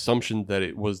the assumption that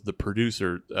it was the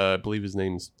producer. I believe his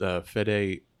name's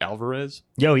Fede Alvarez.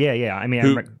 Oh, yeah. I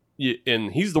mean, Yeah,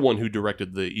 and he's the one who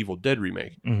directed the Evil Dead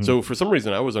remake. Mhm. So for some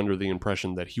reason, I was under the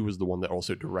impression that he was the one that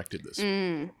also directed this.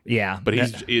 Mm. yeah. But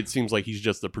it seems like he's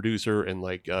just the producer and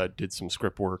like did some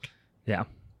script work. Yeah.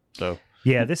 So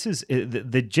Yeah, this is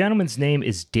the gentleman's name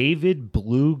is David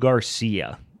Blue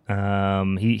Garcia.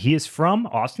 He is from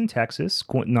Austin, Texas.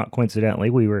 Not coincidentally,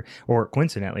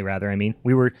 coincidentally rather. I mean,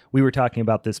 we were talking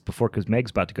about this before because Meg's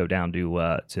about to go down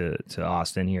to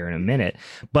Austin here in a minute.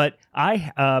 But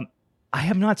I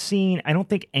have not seen, I don't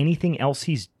think, anything else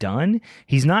he's done.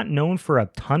 He's not known for a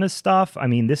ton of stuff. I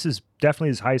mean, this is definitely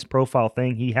his highest profile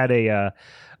thing. He had a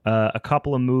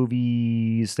couple of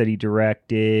movies that he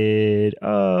directed.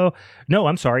 Oh, no,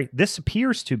 I'm sorry. This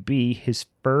appears to be his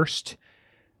first.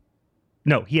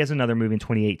 No, he has another movie in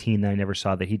 2018 that I never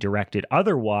saw that he directed.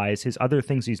 Otherwise, his other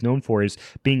things he's known for is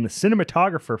being the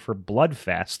cinematographer for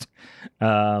Bloodfest.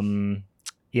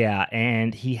 Yeah,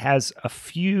 and he has a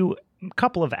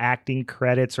couple of acting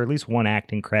credits, or at least one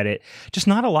acting credit. Just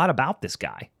not a lot about this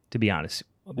guy, to be honest.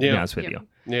 To be honest with Yeah. you.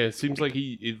 yeah, it seems like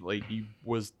he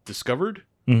was discovered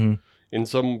Mm-hmm. in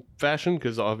some fashion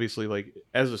because obviously, like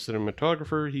as a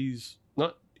cinematographer, he's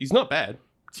not bad.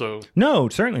 So No,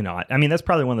 certainly not. I mean, that's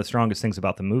probably one of the strongest things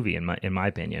about the movie, in my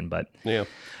opinion. But yeah,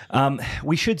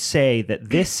 we should say that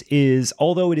this is,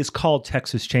 although it is called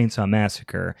Texas Chainsaw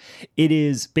Massacre, it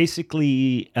is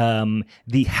basically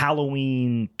the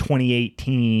Halloween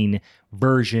 2018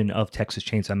 version of Texas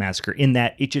Chainsaw Massacre, in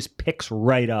that it just picks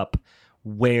right up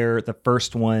where the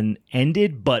first one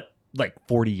ended, but like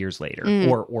 40 years later,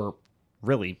 or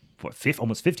really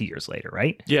almost 50 years later,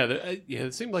 right? yeah,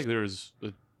 it seemed like there was.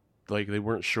 Like they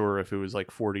weren't sure if it was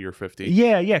like 40 or 50.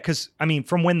 Yeah, because I mean,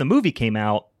 from when the movie came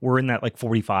out, we're in that like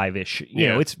 45-ish. You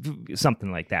know, it's something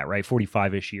like that, right?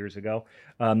 45-ish years ago,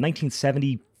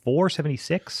 1974,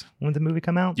 76. When did the movie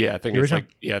come out? Yeah, I think The it's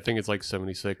original? like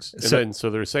 76. And So- then so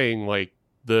they're saying like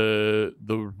the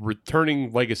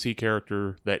returning legacy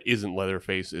character that isn't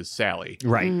Leatherface is Sally,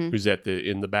 Right. Mhm. who's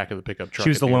in the back of the pickup truck. She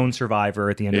was at the the end. lone survivor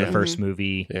at the end of Yeah. the first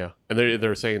movie. Yeah, and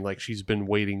they're saying like she's been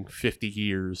waiting 50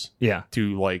 years Yeah.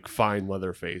 to like find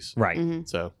Leatherface. Right. Mhm.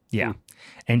 So Yeah.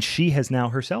 And she has now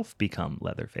herself become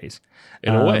Leatherface.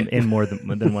 in a way, In more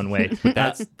than one way.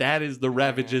 that is the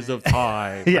ravages of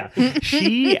time. Yeah.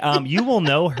 She, you will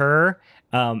know her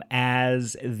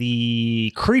as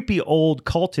the creepy old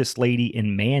cultist lady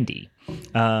in Mandy.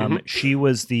 She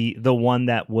was the one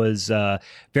that was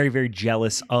very, very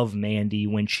jealous of Mandy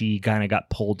when she kind of got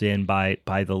pulled in by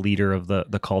the leader of the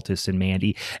cultists in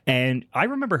Mandy. And I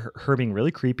remember her being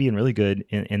really creepy and really good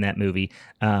in that movie.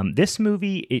 This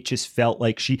movie, it just felt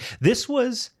like this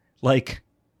was like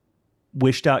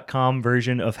Wish.com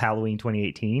version of Halloween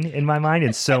 2018 in my mind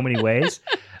in so many ways.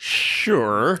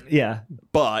 Sure, Yeah.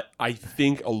 but I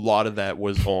think a lot of that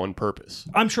was on purpose.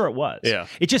 I'm sure it was. Yeah.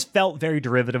 It just felt very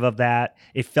derivative of that.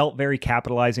 It felt very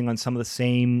capitalizing on some of the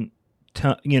same,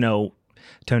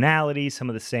 tonality, some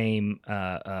of the same,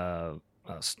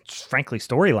 frankly,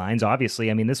 storylines.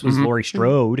 Obviously, I mean, this was Mhm. Laurie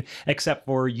Strode, except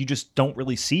for you just don't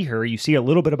really see her. You see a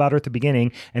little bit about her at the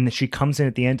beginning, and then she comes in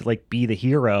at the end to like be the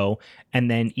hero,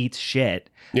 and then eats shit.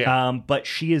 Yeah. But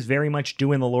she is very much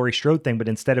doing the Laurie Strode thing, but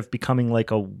instead of becoming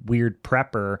like a weird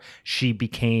prepper, she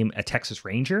became a Texas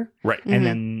Ranger. Right. And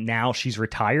then now she's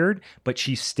retired, but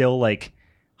she's still like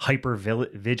hyper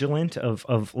vigilant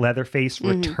of Leatherface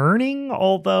returning,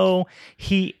 although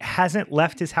he hasn't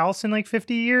left his house in like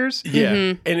 50 years.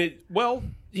 Yeah, and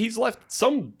he's left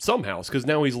some house because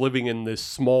now he's living in this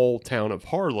small town of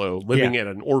Harlow, living at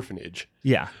an orphanage.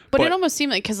 Yeah. But it almost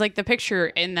seemed like, because like the picture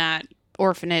in that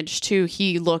orphanage too,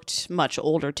 he looked much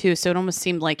older too, so it almost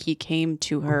seemed like he came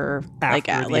to her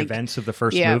After the events of the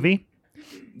first Yeah. movie.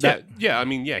 I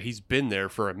mean, he's been there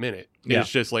for a minute. Yeah.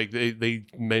 It's just like they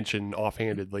mention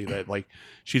offhandedly that like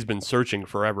she's been searching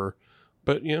forever,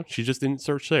 but she just didn't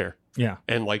search there. Yeah.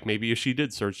 And like maybe if she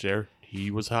did search there, he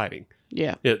was hiding.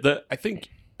 Yeah. Yeah, I think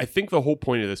the whole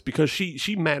point of this, because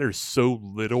she matters so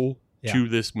little to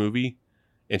this movie,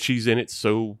 and she's in it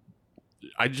so.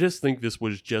 I just think this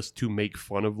was just to make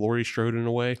fun of Laurie Strode in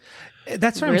a way.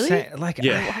 That's what Really? I'm saying. Like,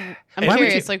 Yeah. I'm Why would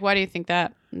curious, you- like, why do you think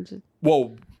that?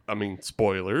 Well, I mean,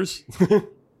 spoilers.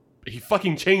 He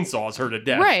fucking chainsaws her to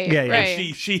death. Right. Yeah, yeah. Right.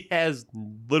 And she has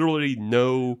literally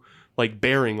no like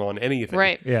bearing on anything.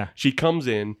 Right. yeah. She comes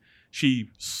in, she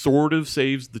sort of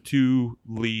saves the two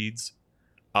leads,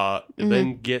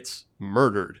 then gets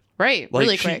murdered. Right. Like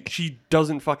Really she, quick. she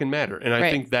doesn't fucking matter. And I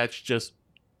Right. think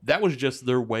that was just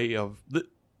their way of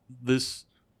this.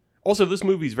 Also, this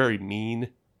movie's very mean.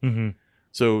 Mm-hmm.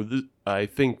 So I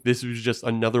think this was just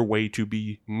another way to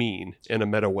be mean in a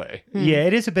meta way. Yeah,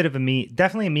 it is a bit of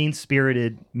definitely a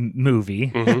mean-spirited movie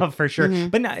Mhm. for sure. Mhm.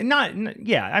 But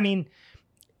yeah. I mean,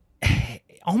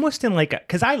 almost in like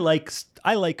because I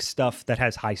like stuff that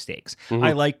has high stakes. Mhm.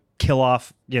 I like kill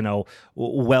off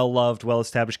well-loved,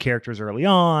 well-established characters early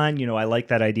on. I like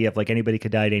that idea of like anybody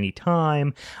could die at any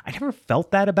time. I never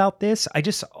felt that about this. I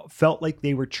just felt like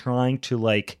they were trying to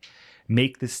like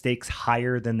make the stakes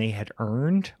higher than they had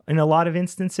earned in a lot of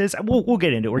instances. We'll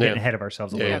get into it. We're getting ahead of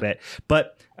ourselves a little bit.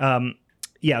 But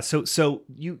so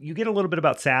you get a little bit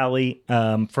about Sally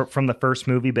from the first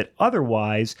movie, but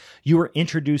otherwise you were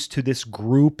introduced to this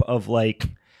group of like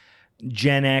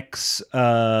Gen X,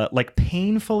 like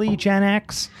painfully Gen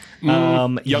X,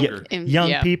 Younger. young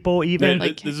Yeah. people even.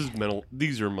 This is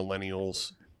these are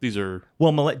millennials. These are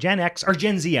Gen X or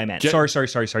Gen Z, I meant. Gen-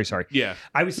 Sorry. yeah.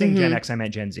 I was saying Gen X, I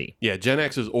meant Gen Z. Yeah, Gen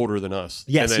X is older than us.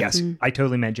 Yes, And then- yes. I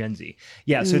totally meant Gen Z.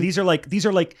 Yeah, so these are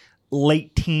like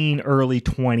late teen, early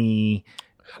 20.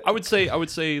 I would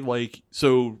say like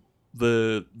so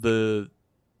the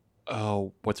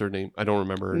what's her name? I don't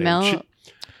remember her name. Mel.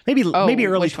 Maybe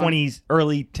early which one? 20s,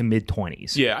 early to mid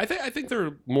 20s. Yeah, I think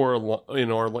they're more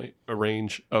in our a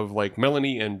range of like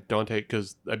Melanie and Dante,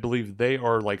 because I believe they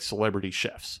are like celebrity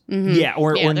chefs. Mhm. Yeah,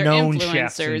 or Yeah, they're known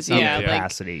chefs in influencers, some yeah, like-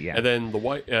 capacity. Yeah. And then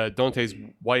Dante's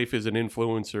wife is an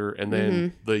influencer, and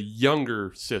then the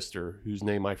younger sister, whose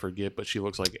name I forget, but she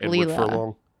looks like Edward Leela.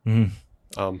 Furlong. Mhm.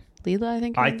 Leela, I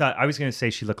think. I thought I was going to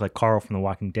say she looked like Carl from The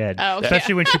Walking Dead, Oh, okay.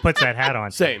 especially when she puts that hat on.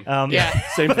 Same. Yeah.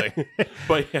 Same thing.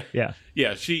 But Yeah.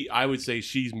 yeah, I would say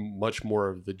she's much more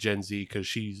of the Gen Z because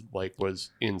she's like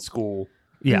was in school.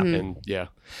 Yeah. And yeah.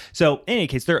 So in any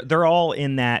case, they're all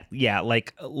in that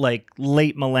like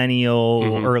late millennial,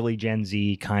 Mhm. early Gen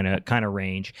Z kind of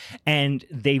range, and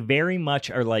they very much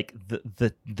are like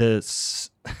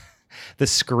the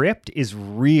script is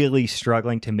really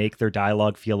struggling to make their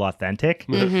dialogue feel authentic,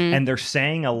 Mhm. and they're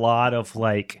saying a lot of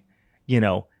like,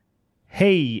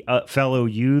 hey, fellow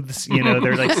youths,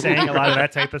 they're like saying a lot of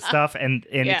that type of stuff, and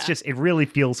it's just, it really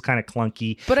feels kind of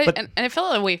clunky. But I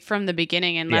felt that way from the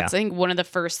beginning, and that's I think one of the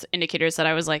first indicators that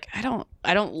I was like, I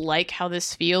don't like how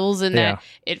this feels, and that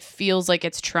it feels like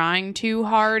it's trying too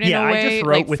hard in a way. I just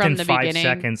wrote like, within from the 5 beginning.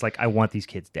 seconds, like, I want these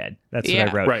kids dead. That's what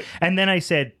I wrote. Right. And then I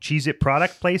said, Cheez-It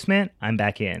product placement, I'm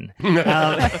back in.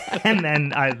 And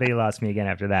then they lost me again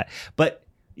after that. But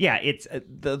yeah, it's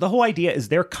the whole idea is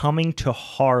they're coming to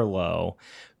Harlow,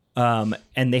 and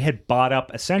they had bought up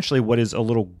essentially what is a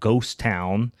little ghost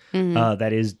town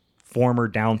that is former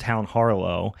downtown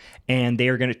Harlow, and they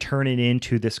are going to turn it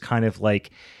into this kind of like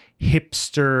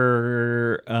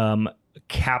hipster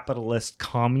capitalist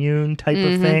commune type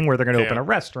of thing, where they're going to open a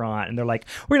restaurant, and they're like,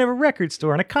 we're going to have a record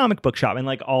store and a comic book shop, and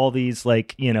like all these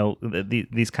like,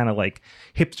 these kind of like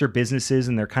hipster businesses,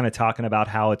 and they're kind of talking about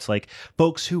how it's like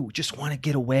folks who just want to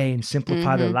get away and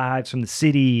simplify their lives from the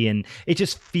city, and it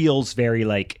just feels very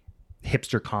like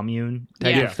hipster commune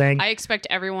type of thing. I expect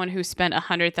everyone who spent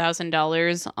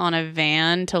 $100,000 on a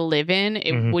van to live in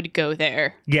it would go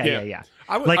there. Yeah.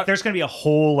 There's going to be a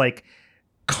whole like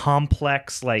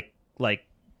complex like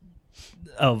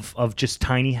of just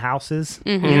tiny houses.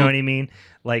 You know what I mean?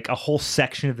 Like a whole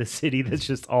section of the city that's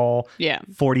just all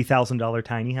 $40,000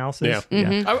 tiny houses.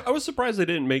 I was surprised they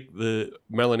didn't make the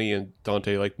Melanie and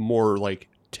Dante like more like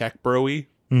tech bro-y,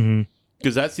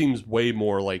 because that seems way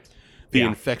more like the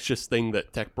infectious thing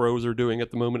that tech bros are doing at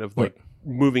the moment of like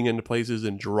moving into places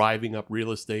and driving up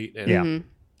real estate. And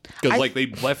because like they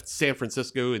left San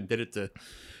Francisco and did it to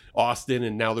Austin,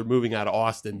 and now they're moving out of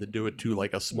Austin to do it to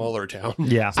like a smaller town.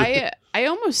 I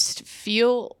almost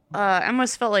feel I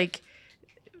almost felt like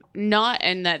not,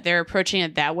 and that they're approaching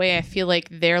it that way. I feel like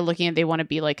they're looking at, they want to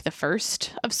be like the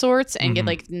first of sorts and get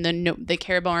like they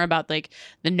care more about like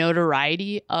the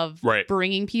notoriety of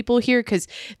bringing people here, because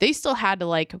they still had to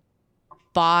like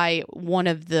buy one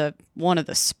of the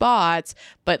spots,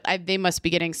 but they must be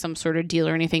getting some sort of deal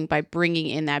or anything by bringing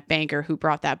in that banker who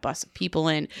brought that bus of people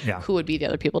in, who would be the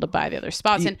other people to buy the other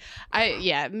spots. And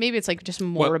maybe it's like just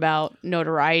more about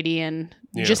notoriety and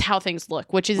just how things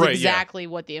look, which is exactly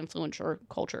what the influencer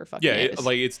culture fucking is.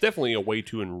 Like it's definitely a way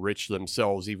to enrich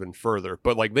themselves even further.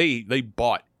 But like they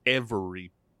bought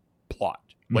every plot.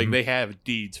 Like they have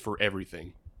deeds for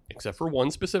everything except for one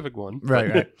specific one.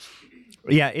 Right.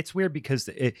 Yeah, it's weird because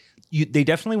they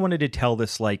definitely wanted to tell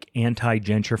this like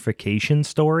anti-gentrification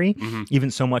story, even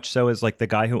so much so as like the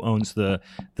guy who owns the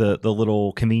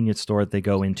little convenience store that they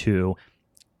go into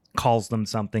calls them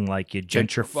something like you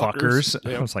gentrifuckers.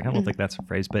 I was like, I don't think that's a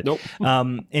phrase, but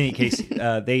in any case,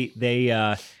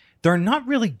 they're not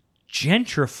really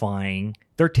gentrifying.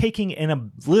 They're taking in a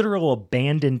literal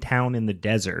abandoned town in the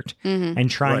desert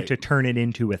and trying to turn it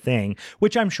into a thing,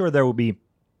 which I'm sure there will be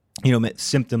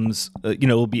symptoms,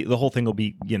 it'll be, the whole thing will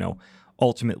be,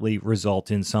 ultimately result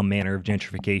in some manner of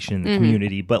gentrification in the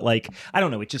community. But like, I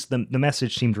don't know, it just, the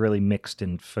message seemed really mixed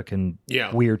and fucking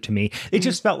weird to me. It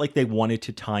just felt like they wanted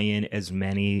to tie in as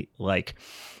many like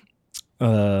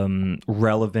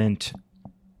relevant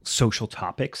social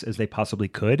topics as they possibly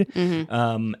could.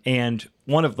 And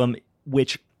one of them,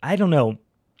 which I don't know,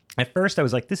 at first I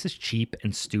was like, this is cheap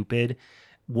and stupid,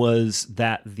 was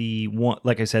that the one,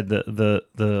 like I said,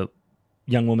 the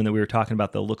young woman that we were talking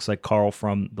about that looks like Carl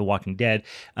from The Walking Dead,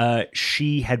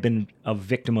 she had been a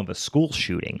victim of a school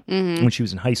shooting when she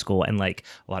was in high school, and like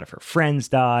a lot of her friends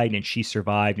died and she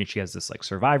survived, and she has this like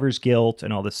survivor's guilt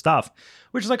and all this stuff,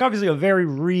 which is like obviously a very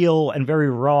real and very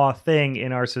raw thing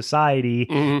in our society.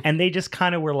 And they just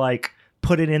kind of were like,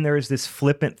 put it in there as this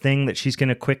flippant thing that she's going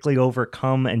to quickly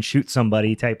overcome and shoot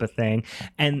somebody type of thing.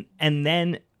 And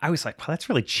then I was like, well, that's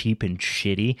really cheap and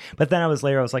shitty. But then I was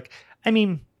like, I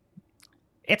mean,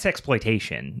 it's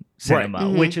exploitation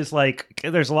cinema, which is like,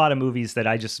 there's a lot of movies that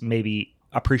I just maybe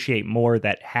appreciate more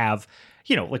that have,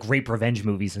 like rape revenge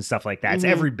movies and stuff like that. It's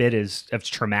every bit as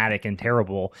traumatic and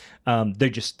terrible.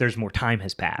 There's more time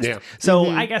has passed.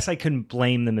 So I guess I couldn't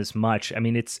blame them as much. I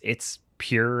mean, it's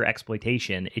pure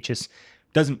exploitation. It just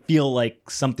doesn't feel like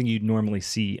something you'd normally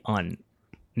see on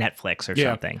Netflix or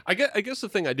something. I guess the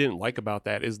thing I didn't like about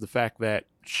that is the fact that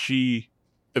she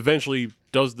eventually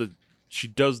does the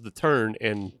turn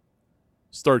and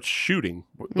starts shooting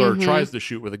or tries to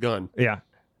shoot with a gun.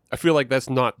 I feel like that's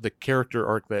not the character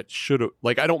arc that should have,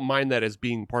 like, I don't mind that as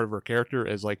being part of her character,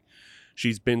 as like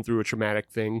she's been through a traumatic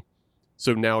thing,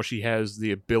 so now she has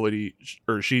the ability,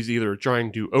 or she's either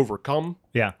trying to overcome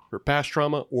her past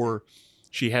trauma, or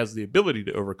she has the ability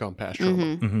to overcome past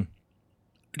trauma.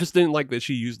 I just didn't like that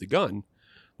she used the gun.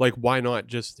 Like, why not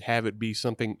just have it be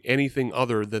anything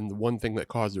other than the one thing that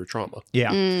caused their trauma?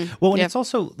 Well, and it's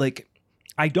also like,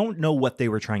 I don't know what they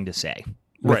were trying to say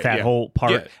with Right, that yeah. whole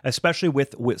part, Yeah. especially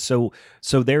with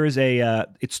so there is a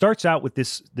it starts out with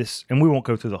this and we won't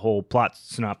go through the whole plot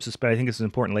synopsis, but I think this is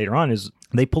important later on. Is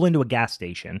they pull into a gas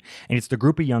station and it's the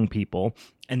group of young people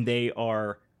and they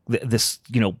are this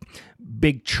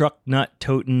big truck nut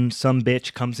toting some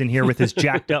bitch comes in here with his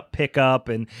jacked up pickup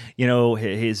and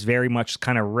his very much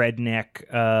kind of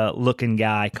redneck looking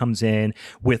guy comes in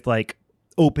with like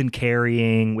open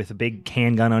carrying with a big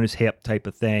handgun on his hip type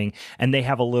of thing, and they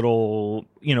have a little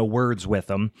words with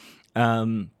them,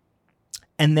 and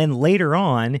then later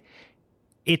on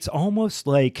it's almost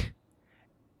like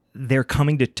they're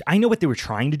coming to I know what they were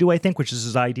trying to do, I think, which is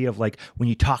this idea of like, when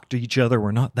you talk to each other,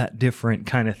 we're not that different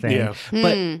kind of thing. Yeah.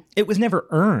 But it was never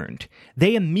earned.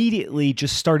 They immediately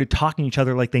just started talking to each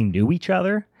other like they knew each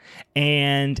other.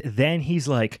 And then he's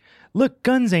like, look,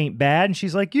 guns ain't bad. And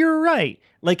she's like, you're right.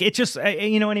 Like, it just,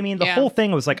 you know what I mean? The whole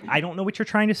thing was like, I don't know what you're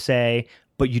trying to say,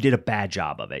 but you did a bad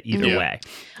job of it either way.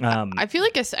 I feel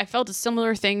like I felt a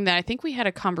similar thing that I think we had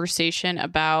a conversation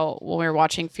about when we were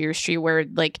watching Fear Street, where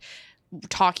like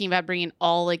talking about bringing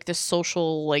all like the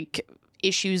social like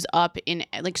issues up in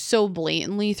like so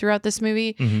blatantly throughout this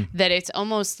movie that it's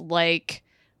almost like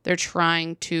they're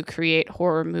trying to create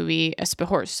horror movie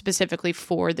specifically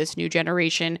for this new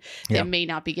generation that may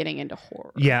not be getting into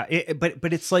horror. Yeah,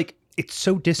 but it's like, it's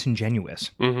so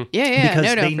disingenuous. Mm-hmm. Yeah.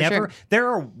 Because no, they for never. sure. There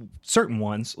are certain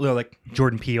ones, like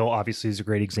Jordan Peele, obviously, is a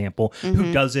great example,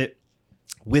 who does it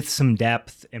with some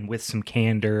depth and with some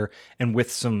candor and with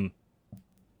some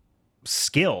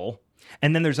skill.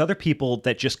 And then there's other people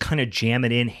that just kind of jam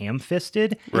it in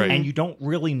ham-fisted, Right. and you don't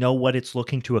really know what it's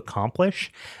looking to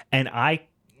accomplish. And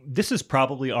this is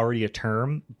probably already a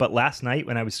term, but last night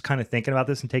when I was kind of thinking about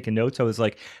this and taking notes, I was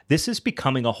like, this is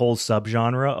becoming a whole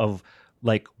subgenre of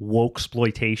like woke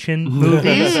exploitation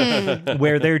movies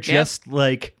where they're just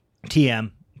like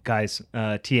TM guys,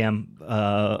 Halloween's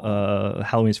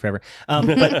forever.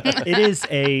 But it is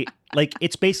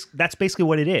that's basically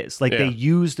what it is. Like they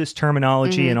use this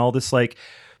terminology and all this like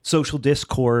social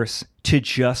discourse to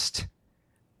just,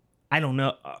 I don't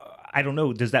know.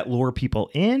 Does that lure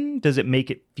people in? Does it make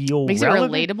it feel Makes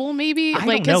relevant? it relatable, maybe? I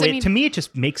Like, don't know. 'cause, To me, it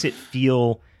just makes it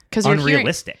feel 'cause you're hearing-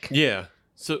 unrealistic. Yeah.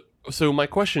 So my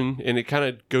question, and it kind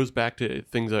of goes back to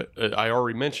things that I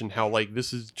already mentioned, how like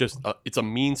this is just it's a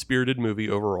mean-spirited movie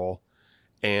overall,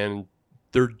 and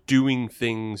they're doing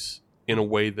things in a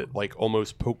way that like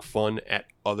almost poke fun at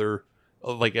other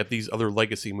at these other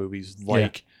legacy movies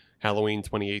like Halloween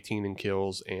 2018 and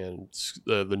Kills and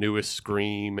the newest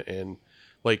Scream, and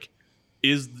like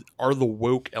are the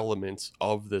woke elements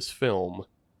of this film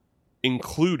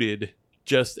included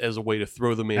just as a way to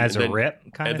throw them in As and a then,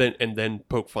 rip, kind of? and then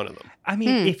poke fun of them. I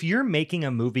mean, if you're making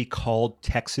a movie called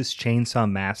Texas Chainsaw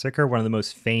Massacre, one of the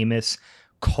most famous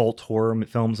cult horror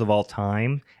films of all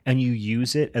time, and you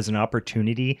use it as an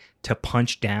opportunity to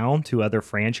punch down to other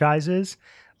franchises,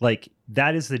 like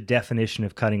that is the definition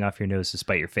of cutting off your nose to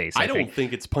spite your face. I don't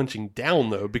think it's punching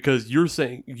down though, because you're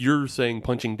saying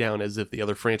punching down as if the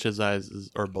other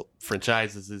franchises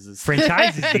franchises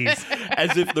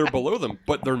as if they're below them,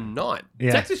 but they're not.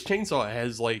 Yeah. Texas Chainsaw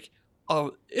has like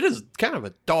it is kind of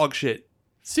a dog shit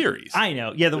series. I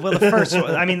know. Yeah, the first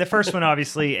one, I mean, the first one,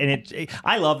 obviously, and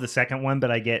I love the second one, but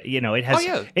I get, it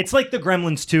has, it's like the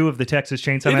Gremlins 2 of the Texas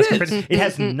Chainsaw Massacre. It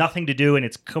has nothing to do, and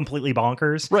it's completely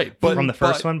bonkers. Right, but from the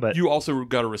first one, but you also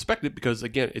got to respect it because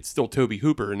again, it's still Tobe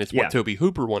Hooper, and it's what Tobe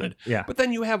Hooper wanted. Yeah. But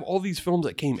then you have all these films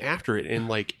that came after it, and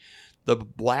like the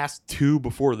last two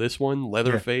before this one,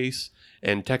 Leatherface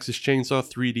and Texas Chainsaw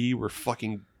 3D, were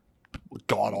fucking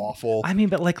god awful. I mean,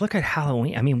 but like, look at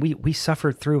Halloween. I mean, we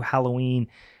suffered through Halloween,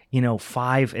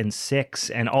 5 and 6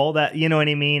 and all that. You know what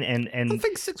I mean? And I don't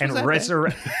think 6 and was that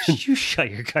Resurrection. You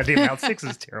shut your goddamn mouth. 6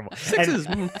 is terrible.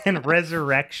 And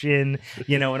Resurrection,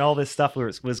 and all this stuff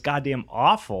was goddamn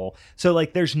awful. So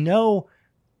like, there's no.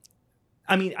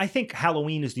 I mean, I think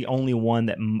Halloween is the only one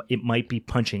that it might be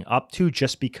punching up to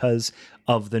just because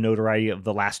of the notoriety of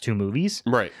the last two movies.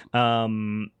 Right.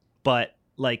 But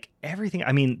like everything,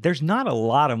 I mean, there's not a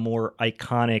lot of more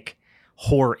iconic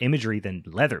horror imagery than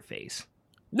Leatherface.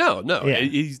 No. Yeah.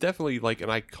 He's definitely like an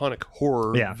iconic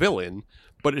horror villain,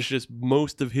 but it's just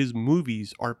most of his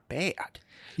movies are bad.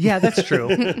 Yeah, that's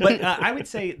true. But I would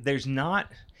say there's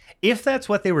not, if that's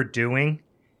what they were doing.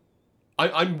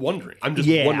 I'm wondering. I'm just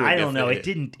yeah, wondering. I don't know. It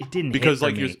didn't because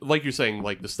hit for like you're saying,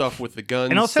 like the stuff with the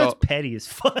guns, and also stuff, it's petty as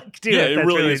fuck, dude. yeah, it That's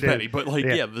really is dude. petty. But like,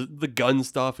 the gun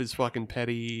stuff is fucking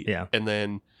petty. Yeah. And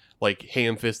then like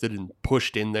ham-fisted and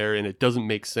pushed in there, and it doesn't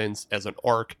make sense as an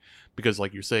arc because,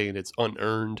 like you're saying, it's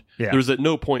unearned. Yeah. There's at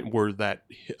no point where that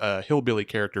hillbilly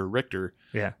character Richter,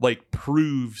 Yeah. like,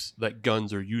 proves that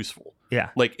guns are useful. Yeah.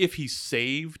 Like, if he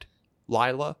saved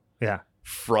Lila Yeah.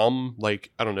 from,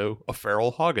 like, I don't know, a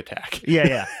feral hog attack,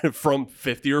 Yeah. from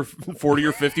 40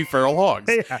 or 50 feral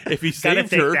hogs. Yeah. If he Gotta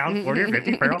saved take her, down 40 or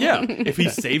 50 barrels. yeah, if he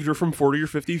saved her from 40 or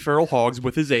 50 feral hogs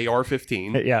with his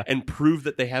AR-15, Yeah. and proved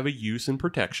that they have a use and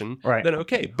protection, Right. then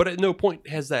okay. But at no point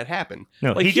has that happened.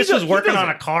 No, Like, he just was he working on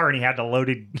doesn't- a car and he had the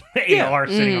loaded Yeah. AR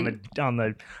sitting on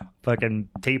the fucking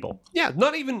table. Yeah,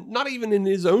 not even in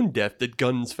his own death did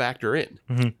guns factor in.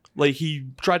 Mhm. Like, he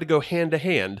tried to go hand to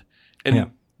hand, and Yeah.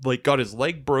 like got his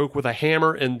leg broke with a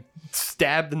hammer and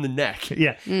stabbed in the neck.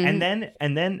 Yeah, Mhm.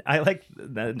 and then I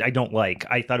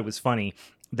I thought it was funny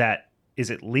that is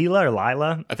it Leela or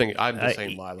Lila? I think I'm just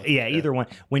saying Lila. Yeah, either one.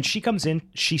 When she comes in,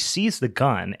 she sees the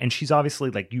gun, and she's obviously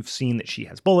like, you've seen that she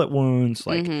has bullet wounds,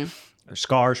 like or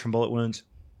scars from bullet wounds,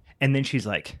 and then she's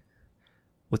like,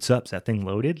 "What's up? Is that thing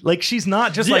loaded?" Like, she's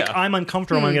not just like, Yeah. "I'm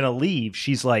uncomfortable, I'm gonna leave."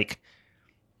 She's like,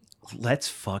 "Let's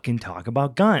fucking talk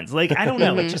about guns." Like, I don't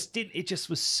know. It just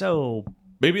was so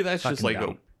Maybe that's just Fucking like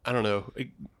dumb. I don't know,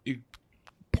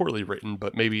 poorly written,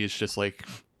 but maybe it's just like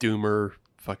Doomer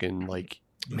fucking like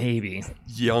maybe.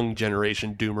 young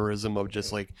generation Doomerism of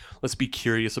just like, let's be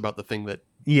curious about the thing that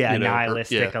Yeah, you know, or-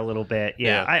 nihilistic yeah. a little bit.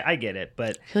 Yeah, Yeah. I get it,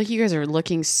 but I feel like you guys are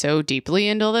looking so deeply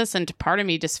into this, and part of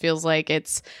me just feels like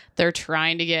they're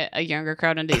trying to get a younger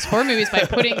crowd into these horror movies by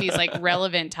putting these like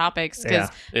relevant topics. Because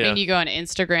Yeah. when you go on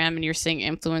Instagram and you're seeing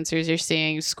influencers, you're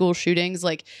seeing school shootings,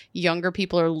 like younger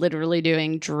people are literally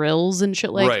doing drills and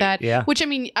shit like Right. that. Yeah. Which I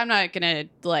mean, I'm not gonna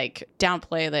like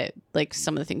downplay that. Like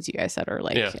some of the things you guys said are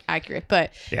like Yeah. accurate,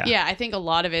 but Yeah. yeah, I think a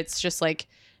lot of it's just like.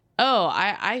 Oh,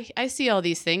 I see all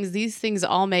these things. These things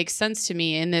all make sense to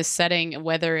me in this setting,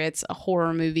 whether it's a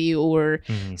horror movie or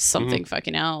something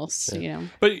fucking else, you know?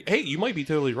 But hey, you might be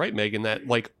totally right, Megan, that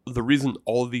like the reason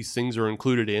all of these things are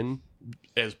included in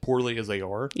as poorly as they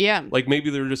are, Yeah. like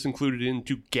maybe they're just included in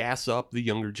to gas up the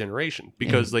younger generation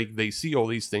because like they see all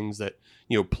these things that,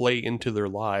 you know, play into their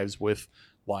lives with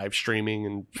live streaming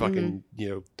and fucking, you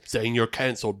know, saying you're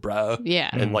canceled, bruh. Yeah.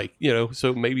 And like, you know,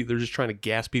 so maybe they're just trying to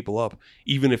gas people up,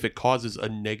 even if it causes a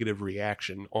negative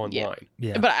reaction online.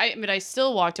 Yeah. But I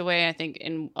still walked away, I think,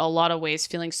 in a lot of ways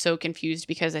feeling so confused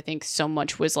because I think so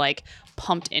much was like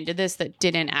pumped into this that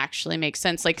didn't actually make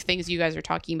sense. Like things you guys are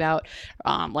talking about,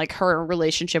 like her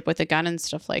relationship with a gun and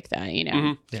stuff like that, you know?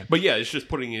 Mhm. Yeah. But yeah, it's just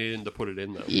putting it in to put it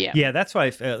in though. Yeah. Yeah, that's why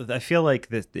I feel like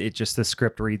the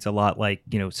script reads a lot like,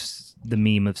 you know, the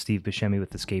meme of Steve Buscemi with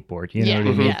the skateboard. You know what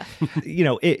I mean? Yeah. You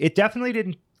know, it definitely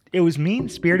didn't. It was mean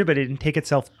spirited, but it didn't take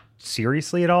itself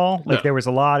seriously at all. Like No. there was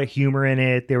a lot of humor in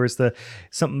it. There was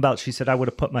something about she said I would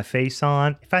have put my face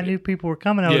on if I knew people were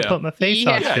coming. I would have Yeah. put my face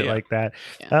on, Yeah. shit Yeah. like that,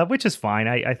 Yeah. which is fine.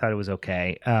 I thought it was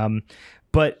okay.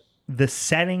 But the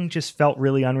setting just felt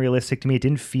really unrealistic to me. It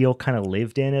didn't feel kind of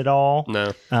lived in at all.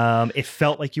 No. It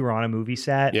felt like you were on a movie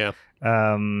set. Yeah.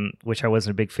 Which I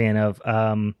wasn't a big fan of.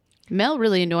 Mel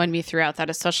really annoyed me throughout that,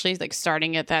 especially like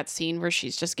starting at that scene where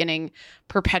she's just getting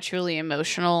perpetually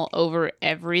emotional over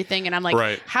everything. And I'm like,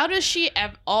 Right. how does she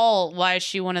why is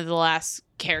she one of the last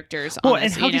characters on Well,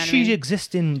 this? and how You know does what I she mean?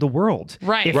 exist in the world?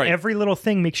 Right. If Right. every little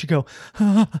thing makes you go,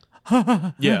 Yeah.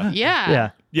 Yeah. yeah.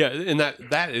 Yeah, and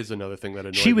that is another thing that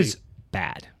annoyed She me. was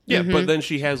bad. Yeah, Mhm. but then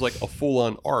she has like a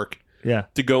full-on arc Yeah.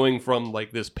 to going from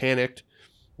like this panicked,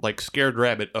 like scared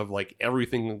rabbit of like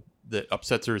everything that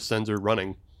upsets her sends her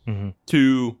running Mm-hmm.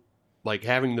 to like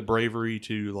having the bravery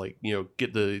to like, you know,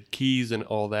 get the keys and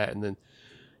all that, and then,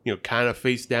 you know, kind of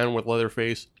face down with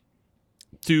Leatherface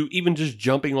to even just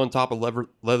jumping on top of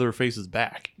Leatherface's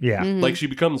back. Yeah. Mhm. Like she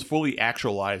becomes fully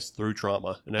actualized through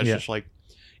trauma, and that's Yeah. just like,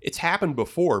 it's happened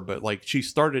before, but like she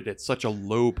started at such a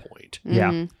low point. Yeah.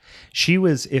 Mhm. She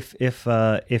was if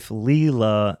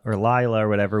Leela or Lila or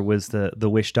whatever was the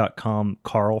wish.com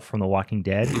Carl from The Walking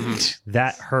Dead,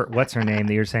 that what's her name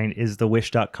that you're saying is the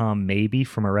wish.com maybe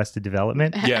from Arrested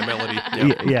Development. Yeah, Melody.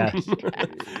 Yeah.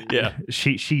 Yeah.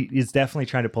 She is definitely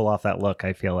trying to pull off that look,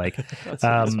 I feel like. That's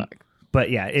funny as fuck. But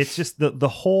yeah, it's just the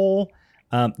whole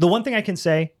the one thing I can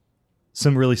say,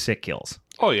 some really sick kills.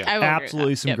 Oh yeah. I will agree with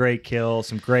Absolutely that. some Yep. great kills,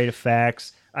 some great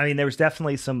effects. I mean, there was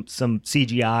definitely some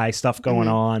CGI stuff going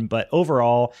Mhm. on, but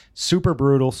overall, super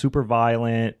brutal, super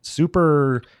violent,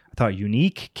 super, I thought,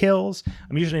 unique kills.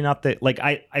 I'm usually not that, like,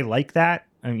 I like that.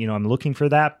 You know, I'm looking for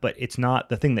that, but it's not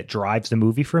the thing that drives the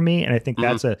movie for me. And I think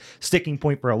that's a sticking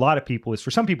point for a lot of people. Is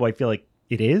for some people, I feel like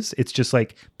it is. It's just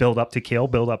like build up to kill,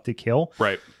 build up to kill.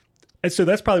 Right. And so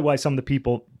that's probably why some of the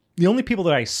people, the only people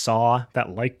that I saw that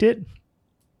liked it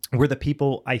were the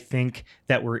people I think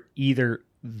that were either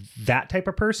that type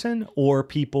of person, or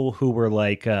people who were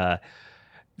like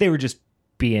they were just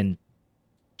being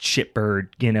shitbird,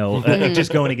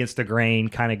 just going against the grain,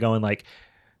 kind of going like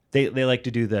they like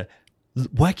to do the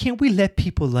why can't we let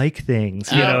people like things,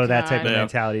 that type of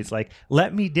mentality. It's like,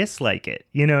 let me dislike it,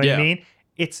 you know what I mean?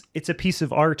 It's a piece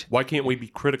of art. Why can't we be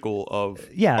critical of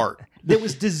art that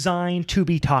was designed to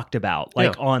be talked about,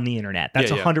 on the internet? That's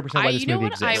 100% why this movie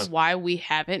exists. Why we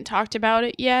haven't talked about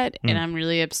it yet, and I'm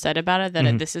really upset about it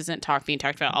that this isn't being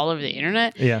talked about all over the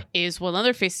internet. Is when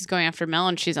Leatherface is going after Mel,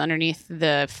 and she's underneath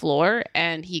the floor,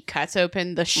 and he cuts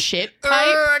open the shit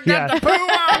pipe. Got the poo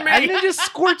on me. And then just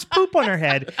squirts poop on her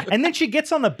head, and then she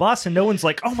gets on the bus, and no one's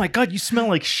like, "Oh my god, you smell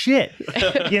like shit."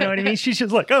 You know what I mean? She's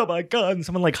just like, "Oh my god," and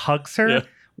someone like hugs her. Yeah.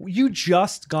 You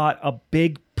just got a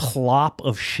big plop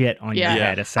of shit on your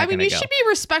head a second ago. You should be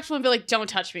respectful and be like, don't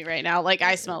touch me right now. Like,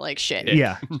 I smell like shit.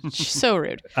 Yeah. So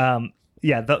rude.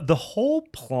 The whole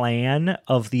plan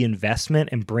of the investment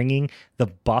and bringing the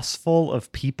bus full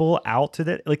of people out to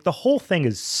the whole thing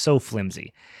is so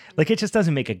flimsy. Like, it just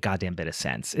doesn't make a goddamn bit of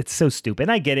sense. It's so stupid.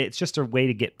 And I get it. It's just a way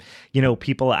to get,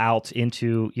 people out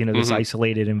into, this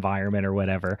isolated environment or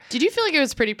whatever. Did you feel like it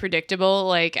was pretty predictable?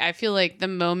 Like, I feel like the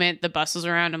moment the bus was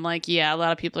around, I'm like, yeah, a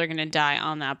lot of people are going to die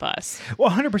on that bus. Well,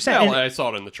 100%. Yeah, I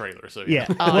saw it in the trailer. So yeah.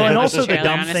 And also the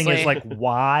dumb thing is, like,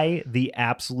 why the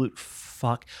absolute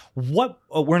fuck? What?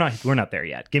 Oh, we're not there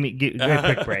yet. Give me a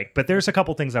quick break. But there's a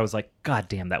couple things I was like, God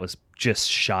damn, that was just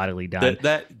shoddily done.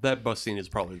 That bus scene is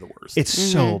probably the worst. It's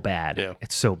so bad. Yeah.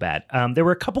 It's so bad. There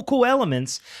were a couple cool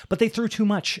elements, but they threw too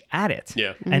much at it.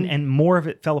 Yeah. And more of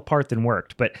it fell apart than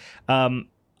worked. But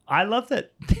I love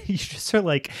that you just are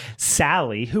like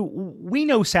Sally, who we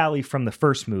know Sally from the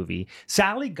first movie.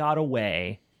 Sally got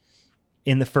away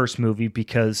in the first movie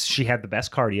because she had the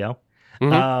best cardio.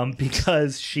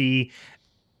 Because she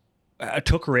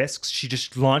took risks. She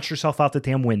just launched herself out the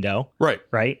damn window.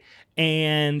 Right.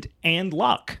 And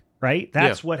luck. Right.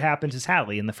 That's what happened to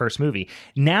Sally in the first movie.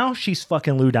 Now she's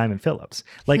fucking Lou Diamond Phillips.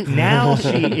 Like, now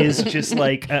she is just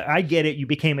like, I get it. You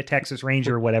became a Texas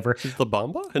Ranger or whatever. She's La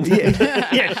Bamba?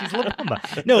 Yeah, she's La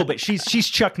Bamba. No, but she's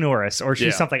Chuck Norris, or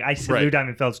she's something. I said Lou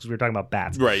Diamond Phillips because we were talking about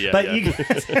bats. Right. Yeah. But you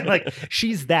like,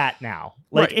 she's that now.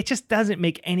 Like, it just doesn't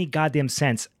make any goddamn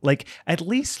sense. Like, at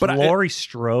least Laurie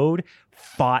Strode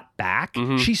fought back.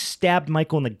 She stabbed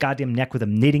Michael in the goddamn neck with a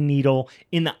knitting needle,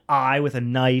 in the eye with a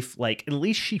knife. Like, at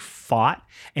least she fought,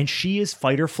 and she is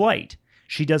fight or flight.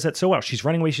 She does that so well. She's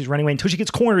running away until she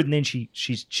gets cornered, and then she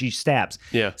stabs.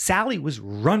 Yeah. Sally was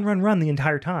run the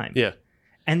entire time. Yeah.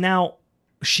 And now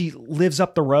she lives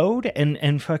up the road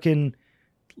and fucking,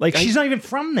 like, she's not even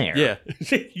from there. Yeah.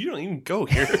 You don't even go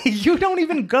here. You don't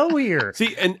even go here.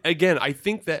 See, and again, I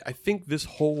think this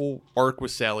whole arc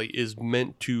with Sally is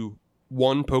meant to,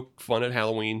 one, poke fun at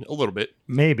Halloween a little bit.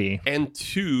 Maybe. And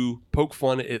two, poke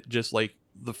fun at just, like,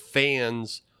 the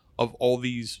fans of all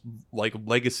these, like,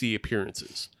 legacy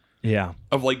appearances. Yeah.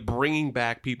 Of, like, bringing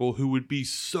back people who would be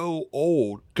so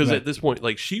old. Because at this point,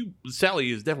 like,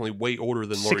 Sally is definitely way older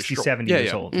than Laurie 60, Strode. 70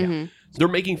 years old. Yeah. So they're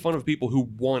making fun of people who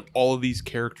want all of these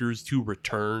characters to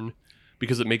return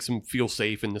because it makes them feel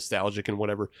safe and nostalgic and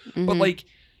whatever. But, like,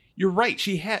 you're right.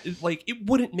 She had, like, it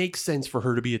wouldn't make sense for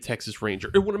her to be a Texas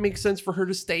Ranger. It wouldn't make sense for her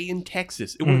to stay in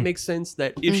Texas. It wouldn't make sense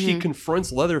that if she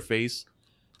confronts Leatherface,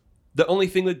 the only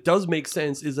thing that does make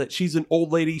sense is that she's an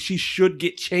old lady. She should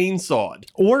get chainsawed.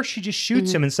 Or she just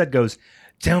shoots him and instead goes,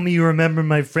 "Tell me you remember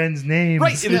my friend's names."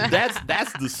 Right. And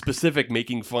that's the specific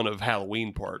making fun of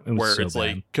Halloween part, where it's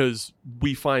like, because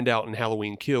we find out in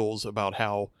Halloween Kills about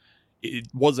how it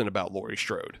wasn't about Laurie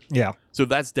Strode. Yeah. So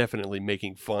that's definitely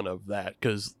making fun of that,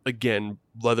 because, again,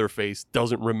 Leatherface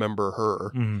doesn't remember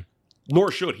her,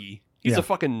 nor should he. He's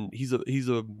he's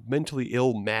a mentally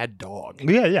ill mad dog.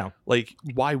 Yeah. Like,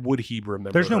 why would he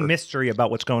remember There's no her? mystery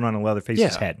about what's going on in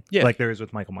Leatherface's head, like there is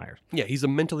with Michael Myers. Yeah, he's a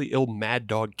mentally ill mad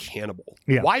dog cannibal.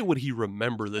 Yeah. Why would he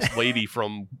remember this lady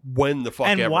from when the fuck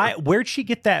and ever? Where'd she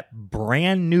get that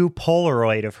brand new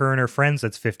Polaroid of her and her friends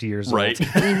that's 50 years old?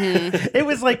 It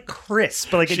was like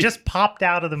crisp, like it just popped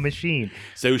out of the machine.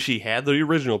 So she had the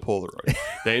original Polaroid.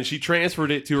 Then she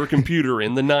transferred it to her computer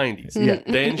in the 90s. Yeah.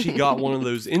 Then she got one of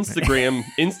those Insta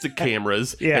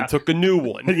cameras and took a new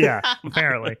one. Yeah,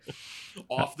 apparently.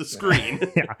 Off the screen.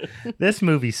 Yeah. This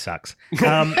movie sucks.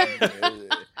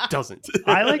 Doesn't.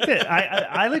 I like that.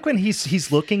 I like when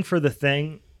he's looking for the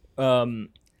thing. I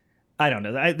don't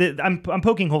know. I'm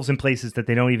poking holes in places that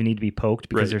they don't even need to be poked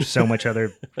because there's so much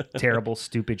other terrible,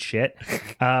 stupid shit.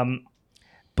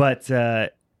 But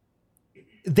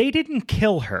they didn't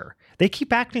kill her. They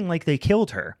keep acting like they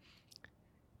killed her.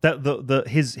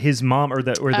 His mom or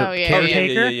the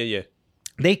caretaker. Yeah.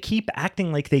 they keep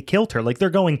acting like they killed her. Like they're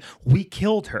going, we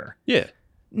killed her. Yeah.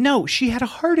 No, she had a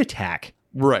heart attack.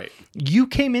 Right. You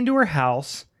came into her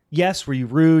house. Yes, were you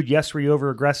rude? Yes, were you over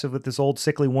aggressive with this old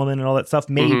sickly woman and all that stuff?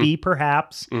 Maybe,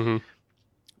 perhaps. Mm-hmm.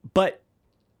 But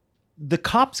the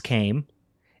cops came.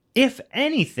 If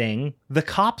anything, the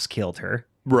cops killed her.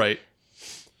 Right.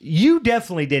 You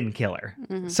definitely didn't kill her.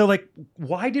 Mhm. So, like,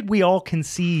 why did we all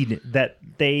concede that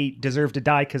they deserve to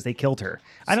die because they killed her?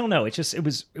 I don't know. It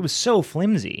was so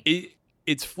flimsy.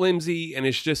 It's flimsy, and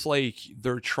it's just like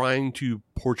they're trying to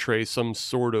portray some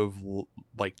sort of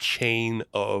like chain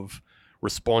of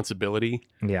responsibility,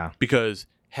 Yeah. because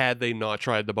had they not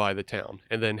tried to buy the town,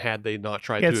 and then had they not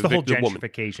tried Yeah, to it's the whole evict the woman,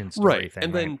 gentrification story right? thing.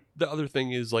 And then the other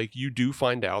thing is, like, you do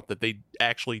find out that they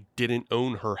actually didn't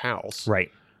own her house,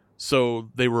 right. so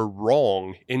they were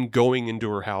wrong in going into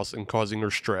her house and causing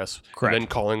her stress, Correct. and then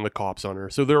calling the cops on her.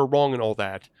 So they were wrong in all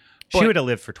that. She But- would have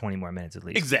lived for 20 more minutes at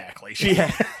least. Exactly. She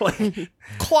had, like,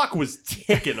 clock was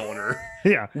ticking on her.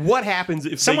 Yeah. What happens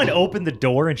if Someone they, opened the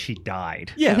door and she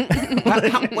died. Yeah.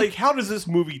 How does this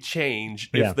movie change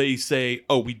if Yeah. they say,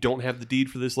 "Oh, we don't have the deed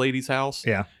for this lady's house,"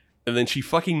 Yeah. and then she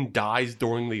fucking dies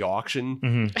during the auction,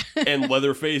 Mhm. and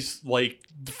Leatherface like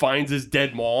finds his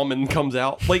dead mom and comes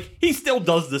out? Like, he still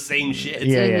does the same shit.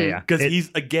 Yeah, yeah, yeah. Because It-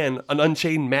 he's again an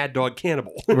unchained mad dog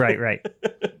cannibal. right, right.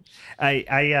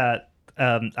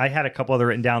 I had a couple other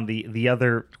written down. The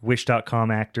other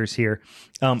Wish.com actors here,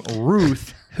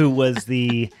 Ruth, who was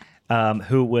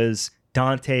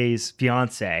Dante's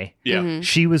fiance. Yeah. Mhm.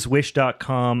 She was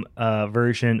Wish.com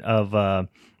version of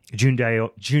June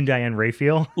Diane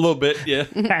Raphael. A little bit, yeah.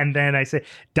 And then I say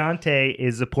Dante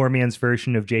is the poor man's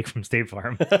version of Jake from State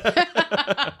Farm.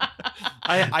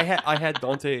 I had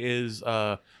Dante as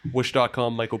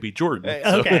Wish.com Michael B. Jordan.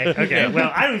 So- Okay.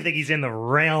 Well, I don't think he's in the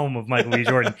realm of Michael B.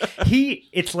 Jordan.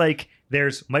 It's like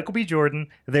there's Michael B. Jordan,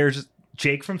 there's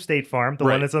Jake from State Farm, the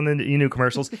Right. one that's on the new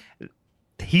commercials.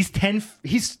 He's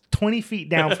 20 feet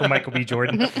down from Michael B.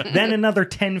 Jordan. Then another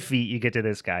 10 feet you get to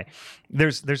this guy.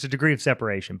 There's a degree of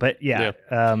separation, but yeah.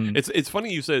 It's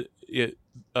funny you said it,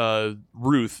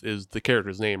 Ruth is the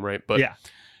character's name, right? But Yeah.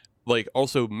 like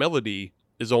also Melody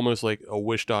is almost like a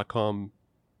Wish.com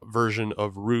version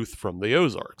of Ruth from the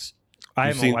Ozarks. I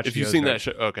You've haven't seen, watched if the you've seen that Ozarks.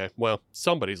 show, okay. Well,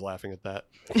 somebody's laughing at that.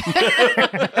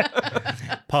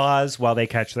 Pause while they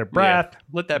catch their breath.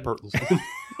 Let that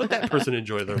person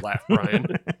enjoy their laugh, Brian.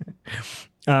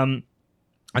 I'll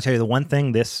tell you the one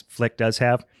thing this flick does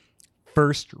have: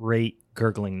 first-rate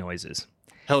gurgling noises.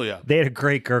 Hell yeah. They had a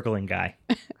great gurgling guy.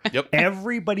 Yep.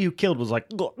 Everybody who killed was like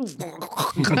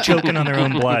choking on their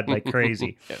own blood like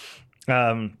crazy.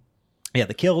 Yeah,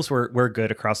 the kills were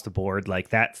good across the board. Like,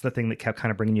 that's the thing that kept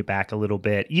kind of bringing you back a little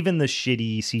bit. Even the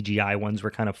shitty CGI ones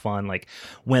were kind of fun. Like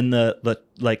when the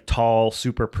like tall,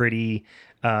 super pretty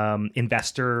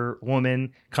investor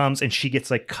woman comes and she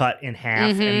gets like cut in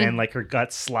half, Mhm. and then like her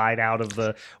guts slide out of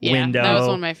the Yeah, window. that was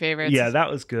one of my favorites. Yeah, that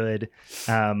was good.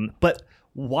 But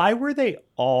why were they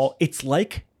all? It's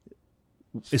like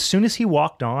as soon as he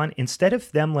walked on, instead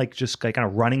of them like just like kind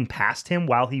of running past him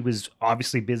while he was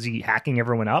obviously busy hacking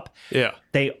everyone up, Yeah.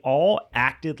 they all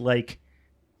acted like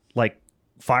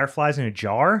fireflies in a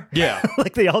jar. Yeah.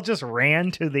 Like they all just ran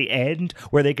to the end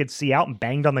where they could see out and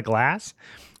banged on the glass.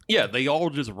 Yeah, they all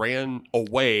just ran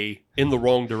away in the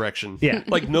wrong direction. Yeah.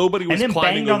 Like nobody was And then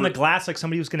climbing banged over on the glass like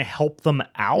somebody was going to help them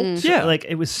out. Mm. Yeah. Like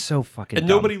it was so fucking and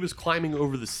dumb. nobody was climbing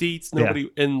over the seats. Nobody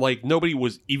and like nobody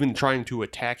was even trying to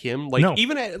attack him. Like No.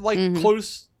 even at like Mhm.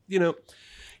 close, you know.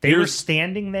 They were here's-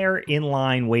 standing there in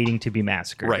line waiting to be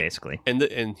massacred, Right. basically.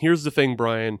 And here's the thing,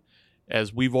 Brian.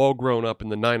 As we've all grown up in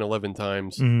the 9/11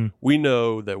 times, Mhm. we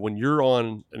know that when you're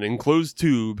on an enclosed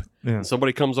tube Yeah. and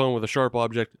somebody comes on with a sharp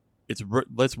object,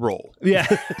 let's roll. Yeah,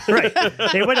 right.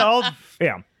 They would all,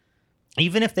 yeah.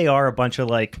 Even if they are a bunch of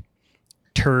like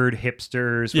turd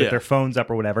hipsters with Yeah. their phones up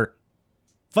or whatever,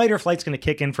 fight or flight's going to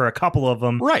kick in for a couple of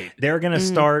them. Right. They're going to Mhm.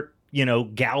 start,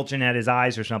 gouging at his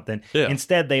eyes or something. Yeah.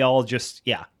 Instead, they all just,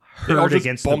 They all hurt just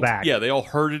against bumped, the back. Yeah, they all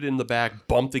hurted in the back,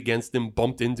 bumped against him,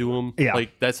 bumped into him. Yeah.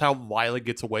 Like that's how Lila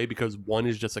gets away because one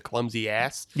is just a clumsy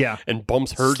ass Yeah. and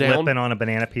bumps her Slipping down. on a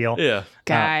banana peel. Yeah.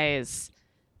 Guys,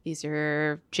 these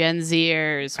are Gen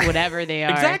Zers, whatever they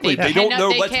are. Exactly. They don't know,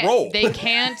 let's roll. They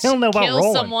can't They don't know about kill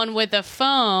rolling. someone with a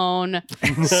phone,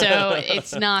 so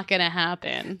it's not gonna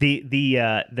happen.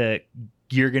 The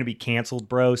 "you're gonna be canceled,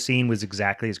 bro" scene was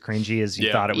exactly as cringy as you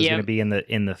Yeah. thought it was Yep. gonna be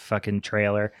in the fucking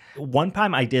trailer. One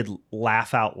time I did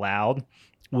laugh out loud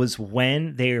was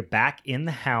when they were back in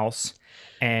the house,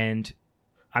 and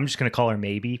I'm just gonna call her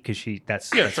Maybe because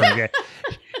that's Yeah, okay.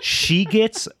 she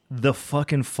gets the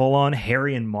fucking full-on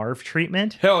Harry and Marv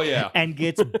treatment Hell yeah. and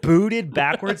gets booted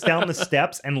backwards down the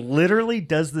steps and literally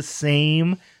does the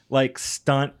same like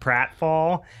stunt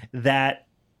pratfall that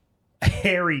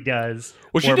Harry does.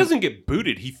 Well, she Or- doesn't get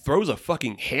booted. He throws a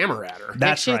fucking hammer at her.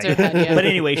 That's shades right. her head, yeah. But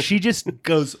anyway, she just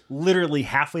goes literally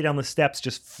halfway down the steps,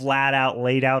 just flat out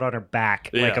laid out on her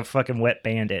back like Yeah. a fucking wet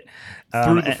bandit.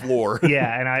 Through the and- floor.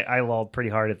 Yeah, and I lolled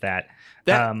pretty hard at that.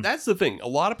 That's the thing. A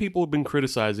lot of people have been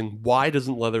criticizing why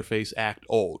doesn't Leatherface act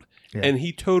old? Yeah. And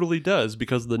he totally does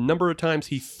because the number of times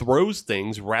he throws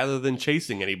things rather than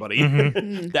chasing anybody.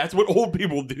 That's what old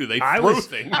people do. They throw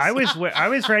things. I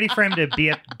was ready for him to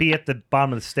be at the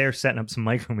bottom of the stairs setting up some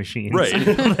micro machines.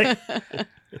 Right.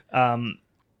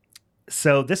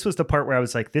 So this was the part where I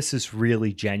was like, this is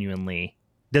really genuinely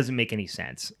doesn't make any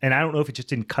sense. And I don't know if it just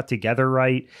didn't cut together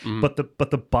right. Mhm. But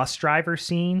the bus driver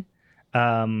scene,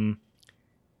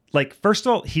 like first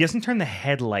of all, he doesn't turn the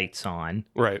headlights on.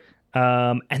 Right.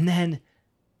 And then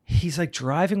he's like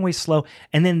driving way slow.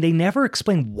 And then they never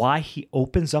explain why he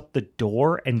opens up the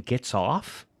door and gets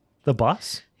off the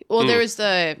bus. Well, there's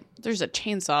a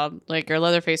chainsaw. Like, or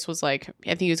Leatherface was like, I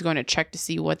think he was going to check to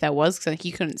see what that was because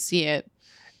he couldn't see it.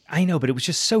 I know, but it was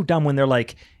just so dumb when they're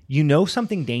like, you know,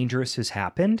 something dangerous has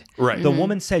happened. Right. The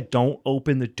woman said, don't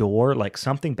open the door. Like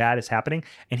something bad is happening.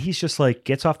 And he's just like,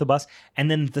 gets off the bus.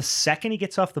 And then the second he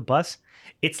gets off the bus,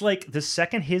 it's like the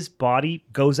second his body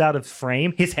goes out of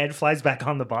frame, his head flies back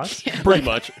on the bus. Pretty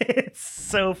much. It's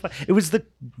so fun. It was the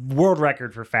world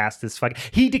record for fastest fucking.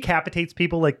 He decapitates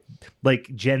people like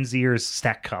Gen Zers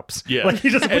stack cups. Yeah. Like he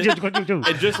just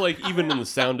And just like even in the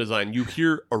sound design, you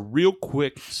hear a real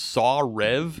quick saw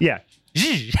rev. yeah.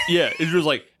 Yeah, it's just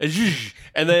like,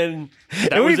 and then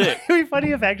that It would was be, it. it would be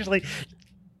funny if actually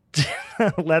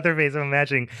Leatherface, I'm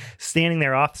imagining, standing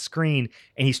there off screen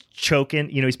and he's choking,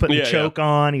 you know, he's putting the Yeah, choke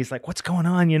on. He's like, what's going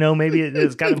on? You know, maybe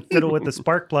it's got to fiddle with the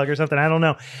spark plug or something. I don't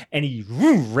know. And he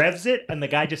revs it. And the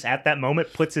guy just at that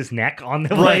moment puts his neck on the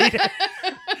blade.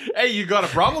 Hey, you got a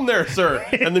problem there, sir.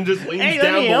 And then just leans Hey, let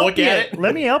down me to help look you. at it.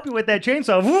 Let me help you with that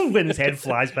chainsaw. And his head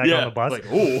flies back on the bus. Like,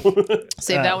 ooh.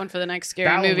 Save that one for the next scary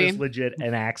that movie. one was legit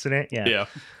an accident. Yeah.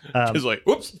 Yeah. It's like,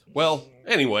 whoops. Well,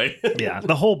 anyway. Yeah.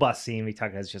 The whole bus scene we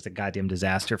talked about is just a goddamn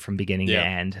disaster from beginning to Yeah.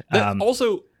 end.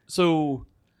 Also, so,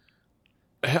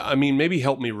 I mean, maybe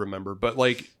help me remember, but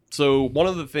like, so one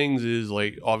of the things is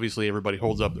like, obviously everybody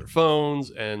holds up their phones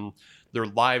and they're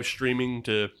live streaming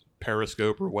to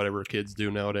Periscope or whatever kids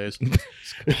do nowadays.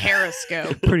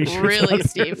 Periscope. Pretty sure it's Really, on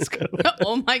Steve? Periscope.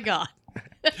 Oh my god.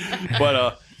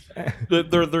 But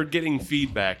they're getting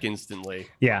feedback instantly.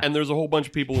 Yeah. And there's a whole bunch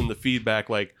of people in the feedback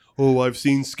like, oh, I've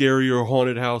seen scary or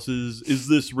haunted houses. Is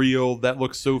this real? That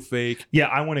looks so fake. Yeah,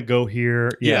 I want to go here.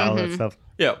 Yeah, Yeah. all that stuff.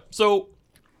 Yeah. So,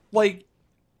 like,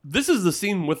 this is the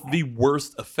scene with the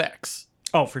worst effects.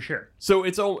 Oh, for sure. So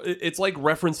it's like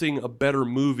referencing a better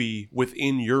movie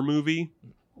within your movie,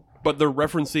 but they're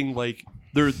referencing like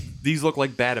these look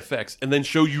like bad effects and then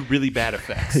show you really bad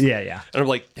effects. Yeah, yeah, And I'm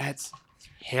like, that's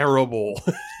terrible.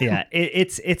 yeah.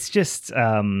 It's just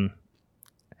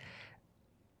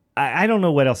I don't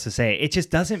know what else to say. It just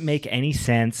doesn't make any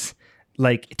sense.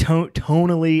 Like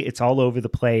tonally, it's all over the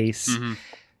place. Mm-hmm.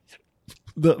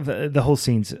 The whole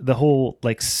scenes, the whole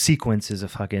like sequence is a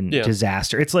fucking Yeah.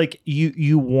 disaster. It's like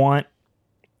you want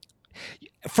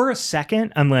for a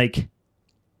second, I'm like,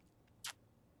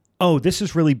 oh, this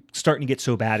is really starting to get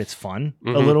so bad it's fun a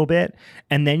Mhm. little bit.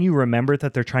 And then you remember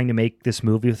that they're trying to make this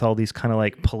movie with all these kind of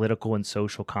like political and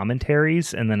social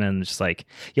commentaries. And then I'm just like,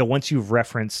 yeah, once you've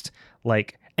referenced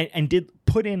like and did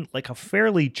put in like a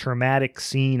fairly traumatic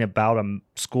scene about a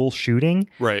school shooting,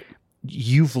 Right.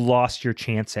 you've lost your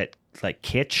chance at like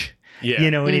kitsch. Yeah.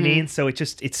 You know what I Mhm. mean? So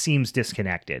it seems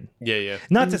disconnected. Yeah. Yeah.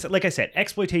 Not to say, like I said,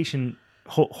 exploitation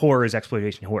horror is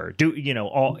exploitation horror.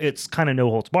 It's kind of no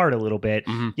holds barred a little bit.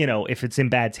 Mhm. You know, if it's in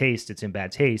bad taste, it's in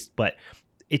bad taste. But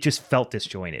it just felt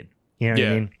disjointed. You know what I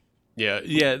Yeah. mean? Yeah.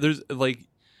 Yeah. There's like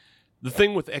the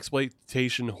thing with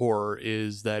exploitation horror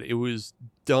is that it was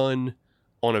done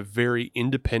on a very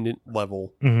independent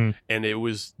level. Mm-hmm. And it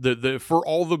was the for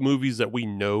all the movies that we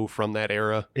know from that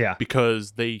era, Yeah.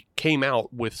 because they came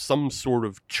out with some sort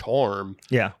of charm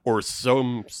Yeah. or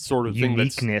some sort of thing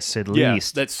Uniqueness at that's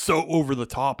least. that's so over the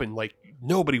top and like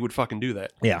nobody would fucking do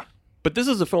that. Yeah. But this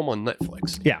is a film on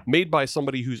Netflix. Yeah. Made by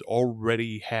somebody who's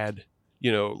already had,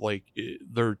 like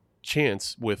their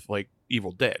chance with like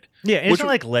Evil Dead. Yeah. And Which- isn't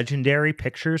like Legendary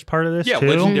Pictures part of this Yeah, too?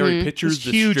 Legendary Mhm. Pictures, It's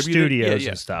huge distributed- studios yeah.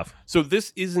 and stuff So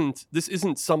this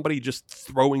isn't somebody just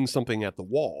throwing something at the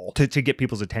wall. to get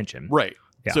people's attention. Right.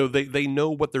 Yeah. So they know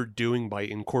what they're doing by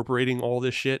incorporating all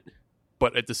this shit.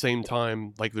 but at the same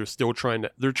time, like they're trying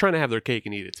to have their cake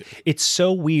and eat it too. It's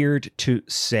so weird to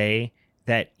say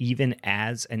that even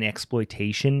as an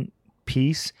exploitation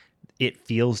piece, it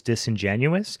feels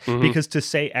disingenuous, because to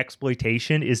say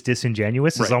exploitation is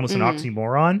disingenuous is Right. almost an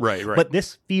oxymoron. Right. But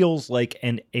this feels like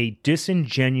a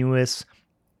disingenuous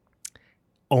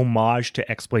homage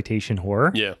to exploitation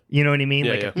horror. Yeah. You know what I mean?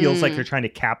 Yeah, Like yeah. it feels like they're trying to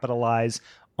capitalize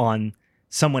on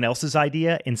someone else's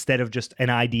idea instead of just an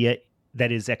idea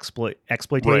that is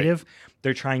exploitative.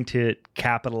 They're trying to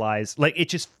capitalize. Like it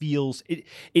just feels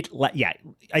yeah,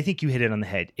 I think you hit it on the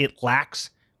head. It lacks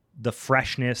the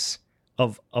freshness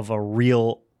of a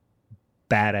real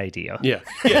bad idea. Yeah.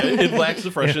 Yeah. It lacks the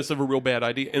freshness of a real bad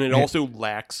idea, and it also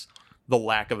lacks the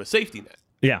lack of a safety net.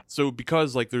 Yeah. So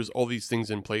because like there's all these things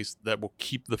in place that will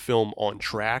keep the film on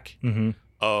track Mm-hmm.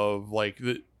 of like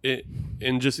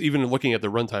and just even looking at the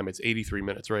runtime, it's 83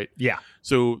 minutes, right? Yeah.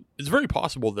 So it's very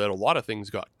possible that a lot of things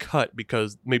got cut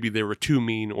because maybe they were too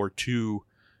mean or too,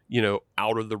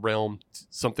 out of the realm,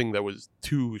 something that was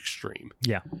too extreme.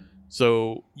 Yeah.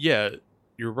 So yeah,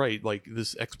 you're right. Like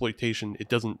this exploitation, it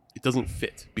doesn't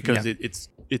fit because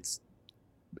it's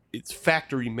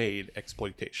factory made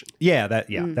exploitation. Yeah,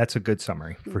 that's a good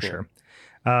summary for sure.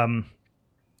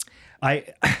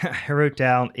 I wrote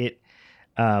down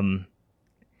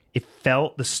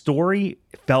the story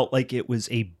felt like it was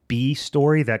a B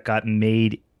story that got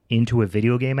made into a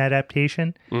video game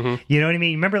adaptation. Mm-hmm. You know what I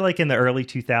mean? Remember like in the early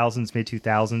 2000s, mid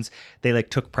 2000s, they like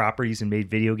took properties and made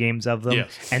video games of them.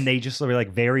 Yes. And they just were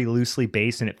like very loosely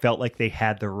based, and it felt like they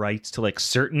had the rights to like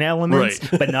certain elements,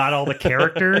 but not all the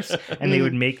characters. And they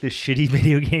would make this shitty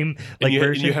video game like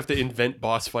version. And you have to invent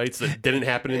boss fights that didn't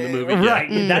happen in the movie.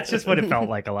 Right. Yeah. That's just what it felt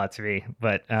like a lot to me.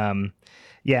 But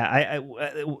yeah,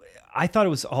 I thought it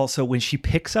was also when she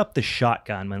picks up the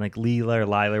shotgun, when like Leela or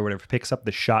Lila or whatever picks up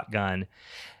the shotgun,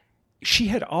 she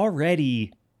had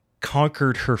already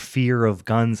conquered her fear of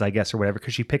guns, I guess, or whatever,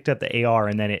 because she picked up the AR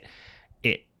and then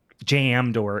it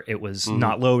jammed or it was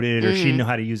not loaded or she didn't know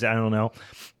how to use it. I don't know.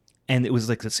 And it was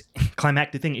like this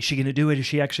climactic thing. Is she going to do it? Is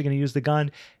she actually going to use the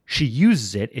gun? She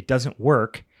uses it. It doesn't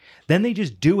work. Then they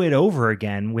just do it over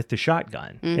again with the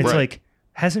shotgun. It's Right. like,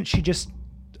 hasn't she just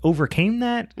overcame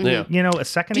that? Yeah. A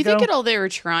second Do you ago? think at all they were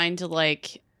trying to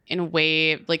like, in a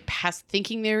way, like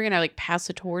thinking they were gonna like pass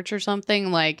the torch or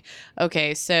something? Like,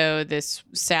 okay, so this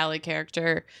Sally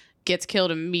character gets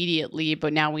killed immediately,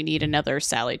 but now we need another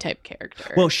Sally type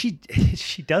character. Well, she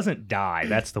doesn't die.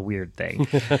 That's the weird thing.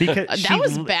 Because that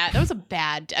was bad. That was a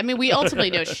bad. I mean, we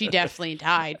ultimately know she definitely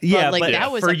died. But like that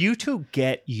was for you to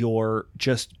get your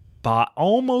just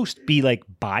almost be like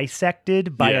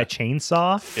bisected by a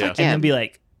chainsaw, Yeah. and then be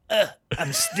like,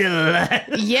 I'm still alive.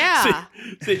 yeah.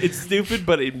 See, it's stupid,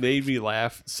 but it made me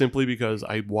laugh simply because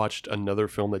I watched another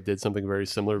film that did something very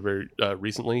similar very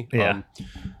recently. Yeah.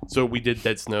 So we did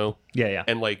Dead Snow, Yeah.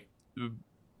 and like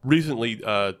recently,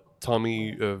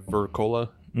 Tommy Vercola,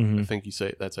 I think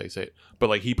that's how you say it. But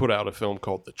like he put out a film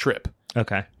called The Trip,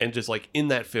 Okay. and just like in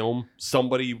that film,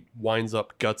 somebody winds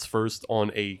up guts first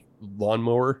on a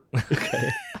lawnmower.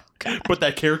 But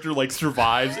that character like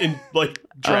survives and like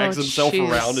drags himself jeez.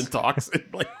 around and talks and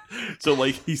like so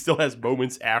like he still has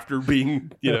moments after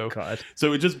being Oh, God.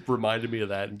 so it just reminded me of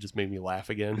that and just made me laugh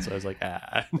again, so I was like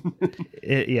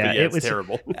It was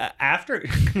terrible. After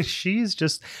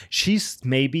she's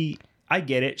maybe, I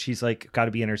get it, she's like got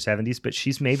to be in her 70s, but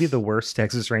she's maybe the worst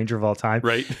Texas Ranger of all time.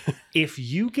 Right. If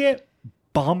you get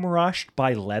bum rushed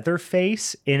by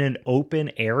Leatherface in an open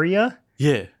area,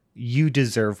 Yeah. you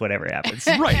deserve whatever happens.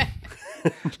 Right.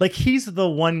 Like he's the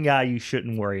one guy you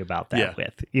shouldn't worry about that Yeah.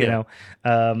 with, you know?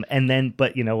 And then,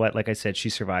 but you know what? Like I said, she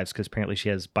survives because apparently she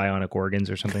has bionic organs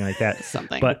or something like that.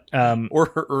 Something. But Or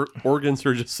her organs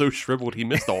are just so shriveled he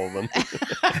missed all of them.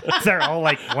 they're all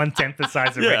like 1/10 the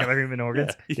size of Yeah. regular human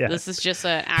organs. Yeah. This is just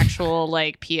an actual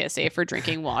like PSA for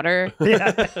drinking water.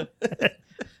 Yeah.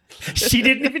 She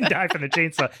didn't even die from the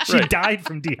chainsaw. She Right. died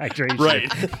from dehydration.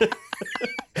 Right.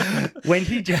 When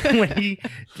he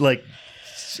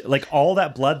like all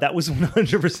that blood, that was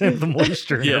 100% of the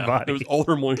moisture in her Yeah. body. It was all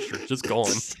her moisture just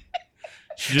gone.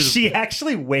 She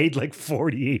actually weighed like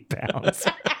 48 pounds.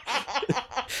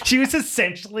 She was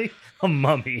essentially a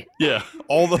mummy. Yeah,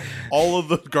 all of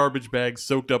the garbage bags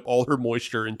soaked up all her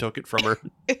moisture and took it from her.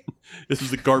 This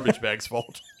was the garbage bag's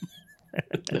fault.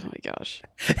 Oh my gosh.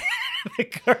 The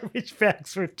garbage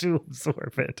bags were too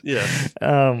absorbent. Yeah.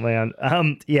 Oh man.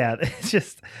 Yeah, it's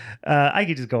just I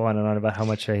could just go on and on about how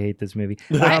much I hate this movie.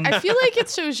 I feel like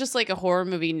it was just like a horror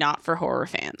movie not for horror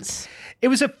fans. It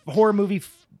was a horror movie.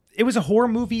 It was a horror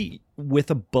movie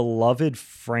with a beloved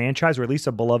franchise, or at least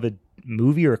a beloved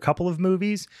movie or a couple of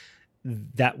movies.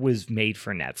 that was made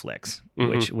for Netflix,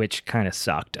 which kind of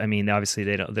sucked. I mean, obviously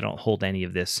they don't hold any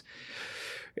of this,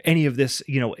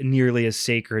 nearly as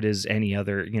sacred as any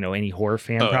other, any horror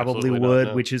fan probably absolutely would, not,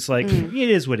 no. which is like, it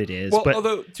is what it is. Well, but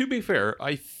although to be fair,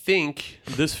 I think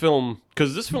this film,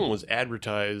 because this film was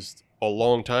advertised a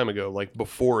long time ago, like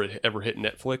before it ever hit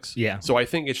Netflix. Yeah. So I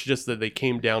think it's just that they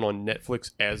came down on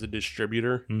Netflix as a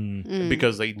distributor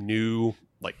because they knew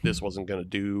like this wasn't going to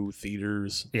do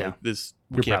theaters. Yeah. Like, this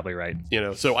you're can't- probably right.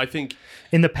 So I think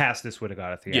In the past, this would have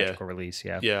got a theatrical release.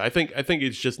 I think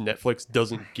it's just Netflix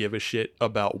doesn't give a shit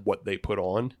about what they put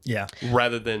on, Yeah.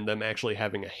 rather than them actually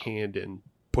having a hand in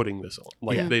putting this on.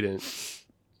 Like Yeah. they didn't.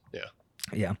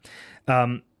 Yeah.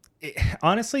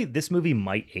 Honestly, this movie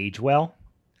might age well.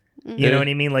 You Yeah. know what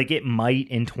I mean? Like it might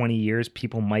in 20 years,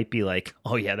 people might be like,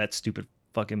 oh yeah, that stupid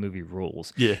fucking movie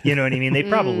rules. Yeah. You know what I mean? They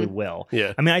probably will.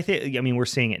 Yeah. I mean, we're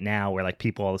seeing it now where like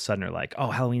people all of a sudden are like, oh,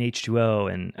 Halloween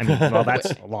H2O. And I mean, well,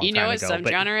 that's a long You know time what ago.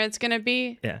 but subgenre it's gonna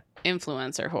be? Yeah.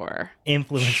 Influencer horror.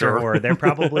 influencer Sure. horror. There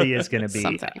probably is going to be,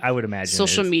 Something. I would imagine.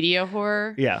 Social is. media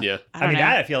horror. Yeah. Yeah. I mean, don't know.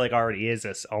 that I feel like already is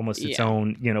almost its Yeah.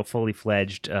 own, fully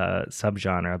fledged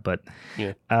subgenre. But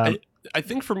Yeah. um, I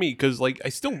think for me, because like I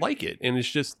still like it, and it's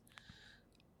just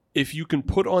if you can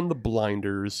put on the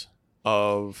blinders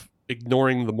of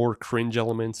ignoring the more cringe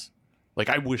elements, like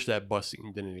I wish that bus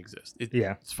scene didn't exist.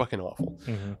 yeah. It's fucking awful.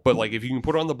 Mhm. But like if you can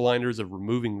put on the blinders of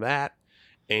removing that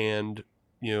and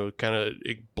kind of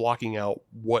blocking out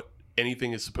what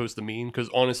anything is supposed to mean, because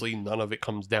honestly none of it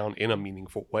comes down in a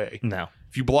meaningful way. No.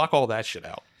 If you block all that shit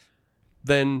out,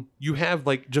 then you have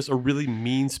like just a really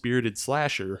mean-spirited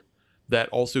slasher that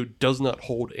also does not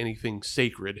hold anything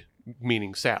sacred,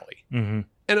 meaning Sally. Hmm.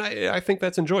 And I think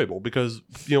that's enjoyable because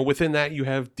within that you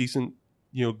have decent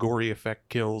gory effect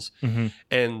kills, Hmm.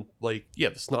 and like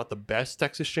it's not the best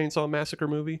Texas Chainsaw Massacre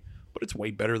movie, but it's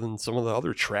way better than some of the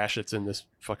other trash that's in this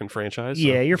fucking franchise. so-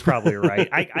 Yeah, you're probably right.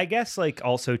 I guess like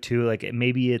also too, like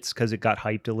maybe it's because it got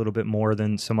hyped a little bit more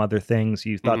than some other things.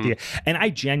 You thought and I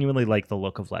genuinely like the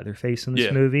look of Leatherface in this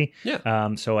Yeah. movie.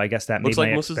 Yeah. So I guess that Looks made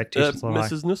like my Mrs. expectations a little high.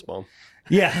 Mrs. Nussbaum.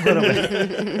 Yeah, a little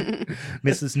bit.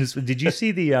 Mrs. News. Did you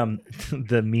see the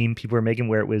the meme people were making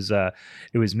where it was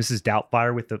Mrs.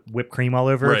 Doubtfire with the whipped cream all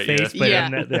over her Right, yeah. face? But Yeah.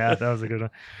 that was a good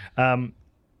one.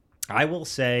 I will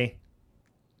say,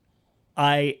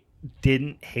 I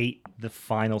didn't hate the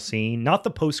final scene, not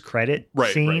the post credit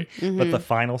Right, scene, right. but Mhm. the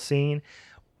final scene.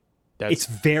 That's It's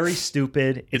very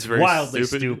stupid. It's very wildly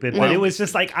stupid. stupid. But Wildly it was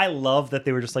just like I love that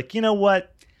they were just like, you know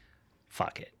what?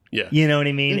 Fuck it. yeah. You know what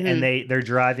I mean? Mhm. And they're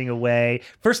driving away.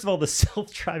 First of all, the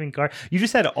self-driving car. You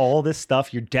just had all this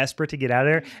stuff. You're desperate to get out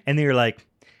of there, and then you're like,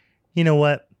 you know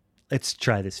what? Let's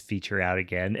try this feature out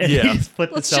again. And Yeah. he just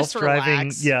put Let's the just self-driving,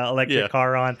 relax. electric Yeah.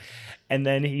 car on, and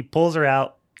then he pulls her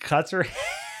out, cuts her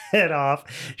head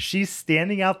off. She's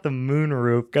standing out the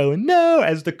moonroof, going no,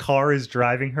 as the car is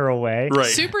driving her away. Right.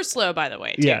 Super slow, by the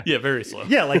way. Too. Yeah. Yeah, very slow.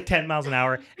 Yeah, like 10 miles an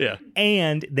hour. Yeah.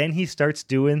 And then he starts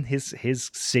doing his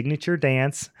signature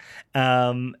dance,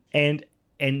 and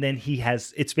then he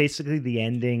has it's basically the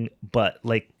ending, but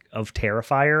like of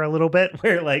Terrifier a little bit,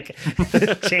 where like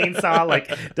the chainsaw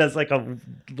like does like a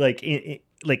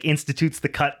like institutes the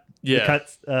cut, Yeah. the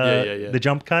cuts, Yeah. the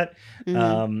jump cut.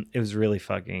 Mhm. It was really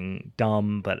fucking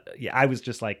dumb, but yeah, I was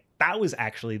just like that was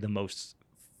actually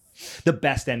the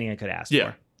best ending I could ask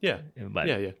Yeah. for. Yeah. But,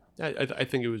 Yeah. I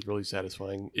think it was really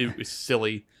satisfying. It was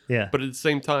silly, yeah. but at the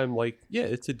same time, like,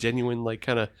 it's a genuine, like,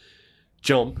 kind of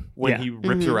jump when Yeah. he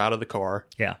rips her out of the car.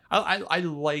 Yeah. I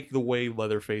like the way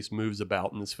Leatherface moves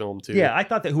about in this film, too. Yeah, I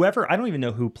thought that I don't even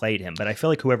know who played him, but I feel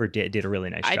like whoever did a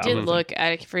really nice I job. did of it. look.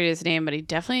 I forget his name, but he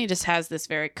definitely just has this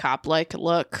very cop-like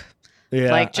look. Yeah,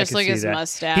 Like I just could like see his that.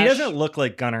 mustache. He doesn't look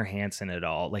like Gunnar Hansen at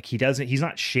all. Like he's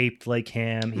not shaped like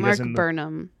him. He Mark doesn't.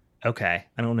 Burnham. Okay,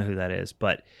 I don't know who that is,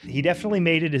 but he definitely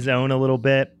made it his own a little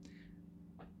bit.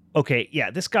 Okay,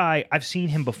 yeah, this guy, I've seen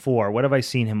him before. What have I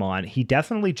seen him on? He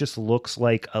definitely just looks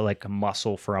like a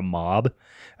muscle for a mob.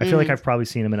 I feel like I've probably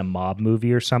seen him in a mob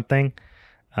movie or something.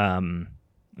 Let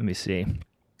me see.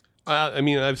 I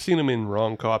mean, I've seen him in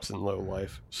Wrong Cops and Low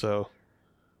Life, so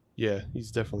yeah,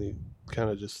 he's definitely kind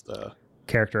of just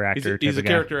Character he's actor. a, he's type a of guy.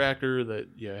 character actor that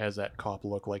has that cop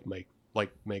look, like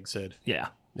Meg said. Yeah.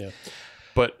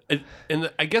 But and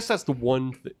I guess that's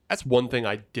one thing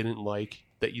I didn't like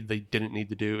that they didn't need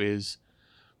to do is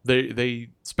they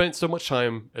spent so much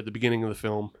time at the beginning of the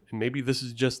film, and maybe this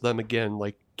is just them again,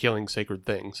 like killing sacred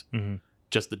things Mhm.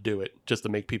 just to do it, just to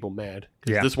make people mad.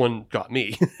 'Cause Yeah. this one got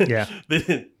me. Yeah.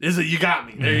 Is it? You got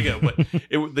me. There you go.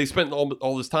 But they spent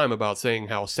all this time about saying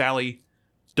how Sally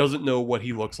doesn't know what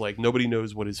he looks like. Nobody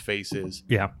knows what his face is.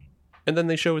 Yeah. And then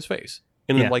they show his face.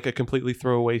 in Yeah. like a completely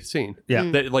throwaway scene. Yeah.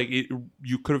 That like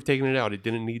you could have taken it out. It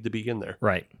didn't need to be in there.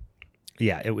 Right.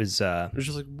 Yeah, it was It was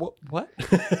just like what?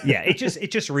 yeah, it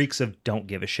just reeks of don't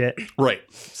give a shit. Right.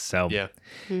 So Yeah.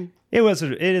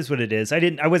 it is what it is.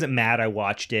 I wasn't mad I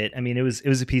watched it. I mean, it was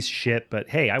a piece of shit, but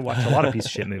hey, I watched a lot of piece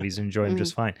of shit movies and enjoy them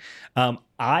just fine.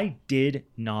 I did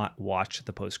not watch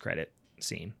the post-credit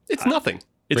scene. It's nothing.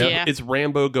 It's Yeah. it's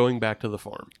Rambo going back to the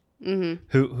farm.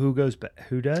 Who goes back?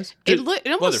 Who does? It almost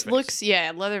Leatherface. looks,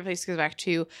 yeah, Leatherface goes back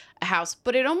to a house,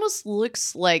 but it almost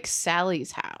looks like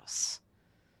Sally's house.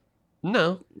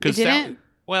 No, It because didn't?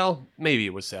 well, maybe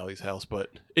it was Sally's house, but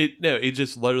it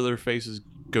just Leatherface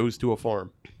goes to a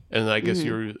farm, and I guess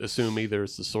you assume either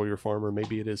it's the Sawyer farm or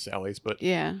maybe it is Sally's, but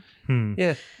Yeah.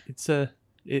 yeah, it's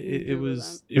it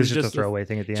was It was just a throwaway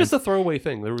thing at the end. Just a throwaway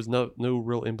thing. There was no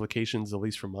real implications, at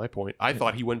least from my point. I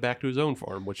thought he went back to his own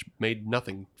farm, which made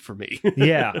nothing for me.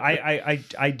 Yeah,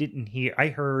 I didn't hear. I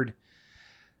heard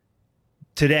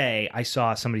today. I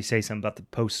saw somebody say something about the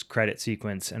post-credit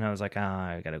sequence, and I was like,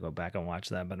 I got to go back and watch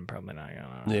that, but I'm probably not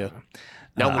gonna. Yeah.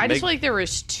 Now I just feel like there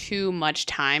was too much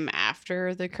time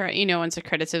after the credit. You know, once the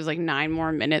credits, it was like 9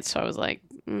 more minutes. So I was like,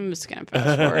 I'm just gonna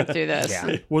fast forward through this. Yeah.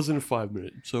 it wasn't 5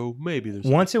 minutes, so maybe there's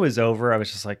Once it was over, I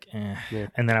was just like, eh. Yeah.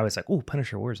 And then I was like, ooh,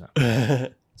 Punisher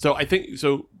Warzone. So I think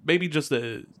maybe just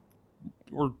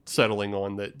we're settling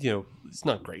on that. You know, it's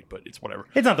not great, but it's whatever.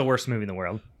 It's not the worst movie in the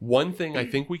world. One thing I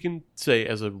think we can say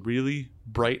as a really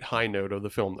bright high note of the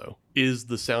film, though, is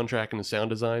the soundtrack and the sound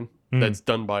design that's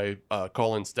done by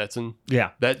Colin Stetson. Yeah.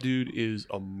 That dude is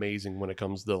amazing when it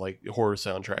comes to like horror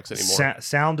soundtracks anymore.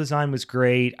 Sound design was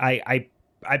great.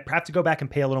 I'd have to go back and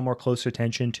pay a little more closer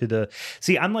attention to the.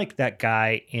 See, I'm like that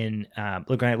guy in.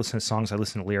 Look, when I listen to songs, I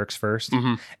listen to lyrics first,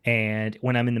 and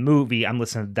when I'm in the movie, I'm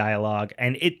listening to dialogue,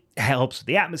 and it helps with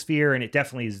the atmosphere, and it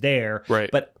definitely is there. Right.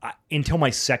 But until my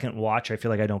second watch, I feel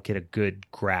like I don't get a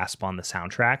good grasp on the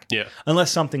soundtrack. Yeah.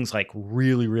 Unless something's like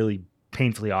really, really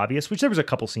painfully obvious, which there was a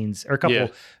couple scenes or a couple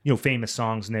famous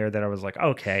songs in there that I was like,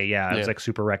 okay, yeah, it was like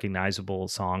super recognizable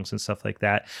songs and stuff like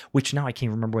that, which now I can't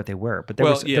remember what they were, but there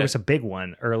was a big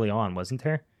one early on, wasn't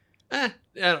there? I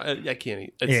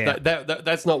can't.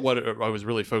 That's not what I was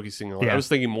really focusing on. Yeah. I was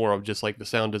thinking more of just like the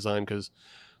sound design, because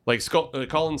like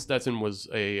Colin Stetson was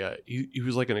he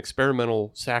was like an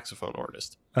experimental saxophone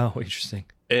artist. Oh, interesting.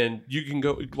 And you can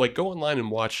go online and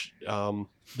watch.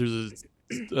 There's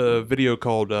a video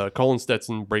called Colin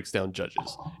Stetson Breaks Down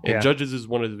Judges, and Judges is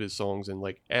one of his songs. And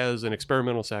like as an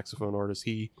experimental saxophone artist,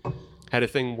 he had a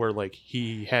thing where like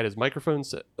he had his microphone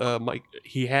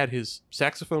he had his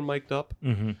saxophone mic'd up,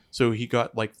 so he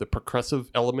got like the percussive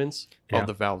elements of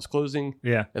the valves closing,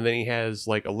 and then he has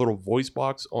like a little voice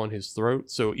box on his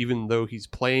throat, so even though he's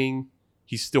playing,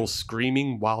 he's still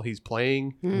screaming while he's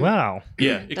playing. Wow.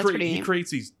 Yeah, That's pretty he neat.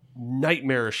 creates these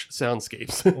nightmarish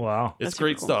soundscapes. Wow. It's That's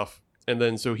great cool. stuff. And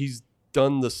then so he's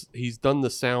done this. He's done the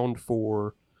sound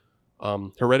for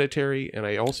Hereditary, and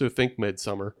I also think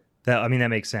Midsummer. That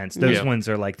makes sense. Those Yeah. ones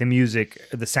are like the music,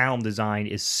 the sound design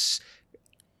is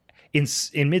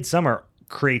in Midsummer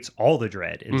creates all the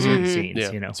dread in certain scenes.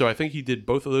 Yeah. You know. So I think he did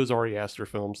both of those Ari Aster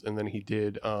films, and then he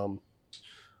did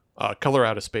Color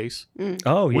Out of Space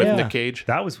Oh with yeah, Nick Cage.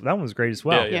 that one was great as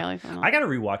well. Yeah. Yeah, I like that. I got to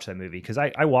rewatch that movie because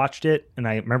I watched it and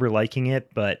I remember liking it,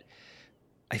 but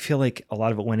I feel like a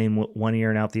lot of it went in one ear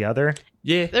and out the other.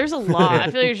 Yeah. There's a lot. I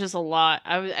feel like there's just a lot.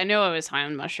 I know I was high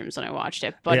on mushrooms when I watched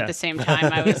it, but Yeah. at the same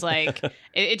time, I was like,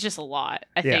 it's just a lot.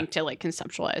 I Yeah. think to like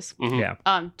conceptualize. Mhm.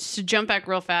 Yeah. To jump back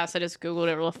real fast, I just googled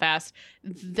it real fast.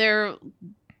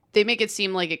 They make it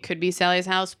seem like it could be Sally's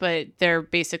house, but they're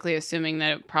basically assuming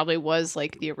that it probably was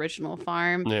like the original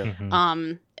farm. Yeah.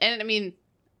 Mhm. And I mean,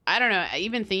 I don't know.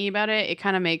 Even thinking about it, it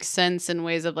kind of makes sense in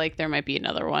ways of like there might be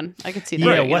another one. I could see that.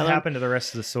 Yeah, being what another one. happened to the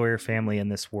rest of the Sawyer family in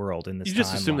this world in this You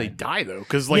just assume they timeline? die though,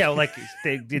 because like Yeah, like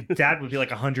dad would be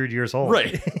like 100 years old.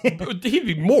 right, he'd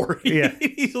be more. Yeah.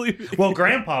 Easily. Well,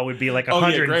 grandpa would be like Oh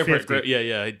yeah, 150.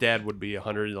 yeah. Dad would be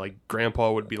 100. Like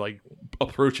grandpa would be like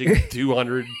approaching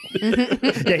 200.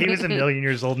 Yeah, he was a million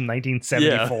years old in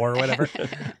 1974 or whatever.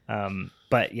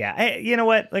 But yeah, you know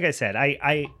what? Like I said,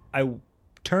 I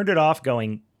turned it off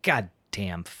going, God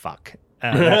damn, fuck.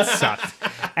 That sucked.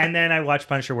 And then I watched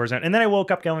Punisher Warzone, and then I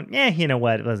woke up going, you know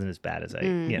what? It wasn't as bad as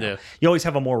Yeah. You always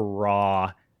have a more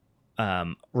raw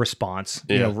response,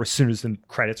 you know, as soon as the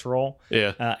credits roll.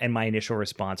 Yeah. And my initial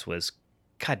response was,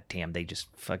 God damn, they just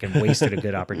fucking wasted a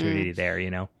good opportunity there, you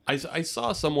know? I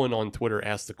saw someone on Twitter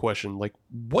ask the question, like,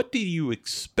 what do you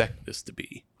expect this to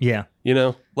be? Yeah. You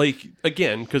know, like,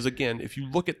 because if you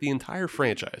look at the entire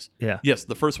franchise, Yeah. yes,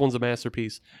 the first one's a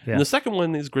masterpiece. Yeah. And the second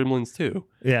one is Gremlins 2.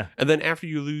 Yeah. And then after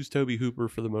you lose Toby Hooper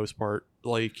for the most part,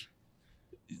 like,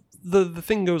 the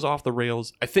thing goes off the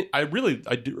rails. I really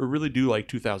do like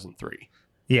 2003.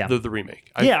 Yeah. The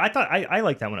remake. I thought I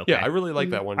like that one. Okay. Yeah, I really like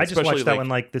that one. I just especially, watched that one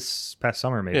like this past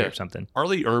summer, maybe, Yeah. or something.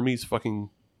 Arlie Ermey's fucking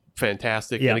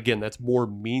fantastic. Yeah. And again, that's more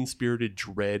mean-spirited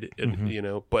dread, and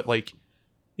Mhm. but like,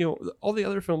 all the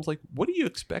other films, like, what do you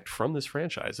expect from this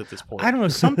franchise at this point? I don't know,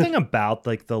 something about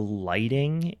like the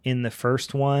lighting in the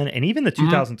first one and even the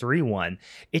 2003 one,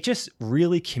 it just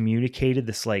really communicated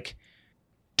this like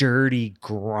dirty,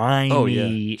 grimy, Oh,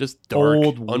 yeah. Just dark,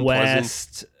 old unpleasant.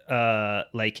 west.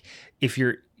 Like if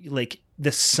you're like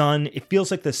the sun, it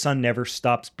feels like the sun never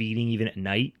stops beating even at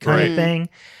night kind Right. of thing.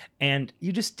 And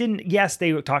you just didn't. Yes,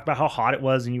 they talked about how hot it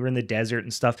was, and you were in the desert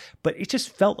and stuff. But it just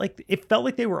felt like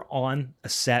they were on a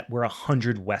set where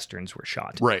 100 westerns were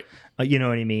shot. Right. You know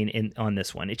what I mean? On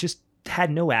this one, it just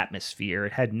had no atmosphere.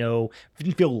 It didn't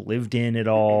feel lived in at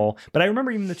all. But I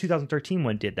remember even the 2013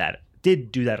 one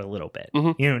did do that a little bit.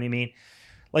 Mhm. You know what I mean?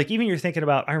 Like even you're thinking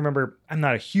about. I remember I'm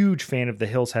not a huge fan of the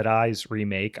Hills Had Eyes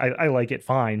remake. I like it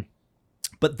fine,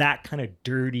 but that kind of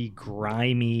dirty,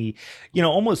 grimy,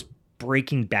 almost.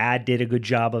 Breaking Bad did a good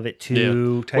job of it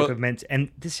too, type Well- of and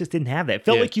this just didn't have that. It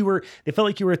felt Yeah. like you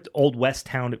were at Old West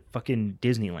Town at fucking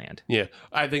Disneyland. Yeah.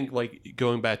 I think, like,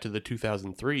 going back to the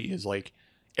 2003 is, like,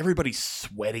 everybody's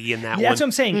sweaty in that Yeah, one. that's what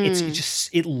I'm saying. It's Mm.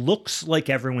 just it looks like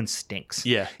everyone stinks.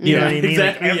 Yeah. You know Yeah, what I mean?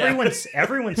 exactly, Like yeah.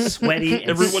 everyone's sweaty and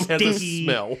Everyone has a sticky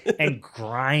smell. and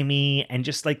grimy and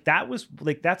just like that was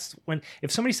like that's when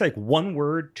if somebody said like one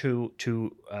word to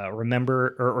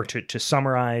remember or to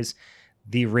summarize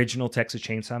the original Texas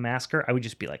Chainsaw Massacre, I would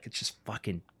just be like, it's just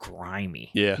fucking grimy.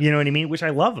 Yeah. You know what I mean? Which I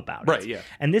love about Right, it. yeah.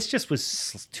 And this just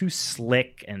was too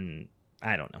slick and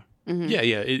I don't know. Mhm. Yeah,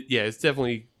 yeah. It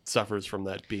definitely suffers from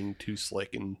that being too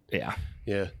slick, and Yeah.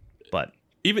 yeah. But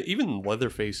Even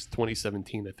Leatherface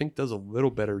 2017, I think, does a little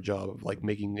better job of, like,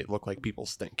 making it look like people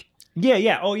stink.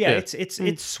 yeah. Oh yeah. Yeah.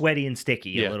 It's sweaty and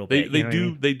sticky a little they, bit. They you know what I do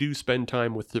mean? they do spend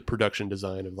time with the production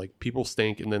design of, like, people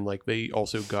stink, and then, like, they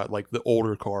also got, like, the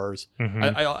older cars.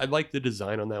 Mhm. I like the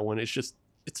design on that one. It's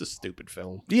a stupid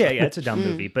film. Yeah, it's a dumb Mm.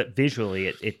 movie, but visually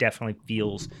it definitely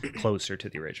feels closer to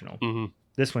the original. Hmm.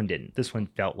 This one didn't. This one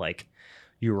felt like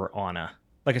you were on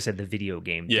like I said, the video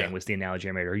game Yeah. thing was the analogy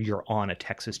I made, or you're on a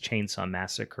Texas Chainsaw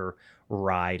Massacre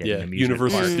ride at an Yeah, amusement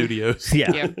Universal park. Studios.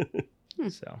 Yeah. Yeah.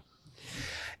 So,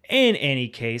 in any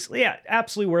case, yeah,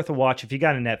 absolutely worth a watch. If you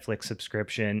got a Netflix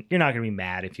subscription, you're not going to be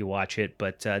mad if you watch it,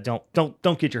 but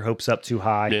don't get your hopes up too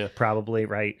high. Yeah. Probably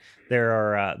right. There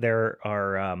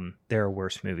are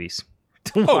worse movies.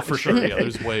 to Oh, watch. for sure. Yeah,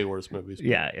 there's way worse movies.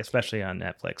 Yeah, especially on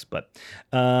Netflix, but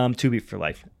Tubi for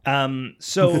life.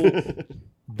 So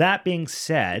that being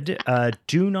said,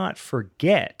 do not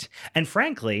forget, and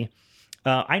frankly,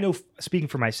 I know, speaking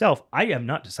for myself, I have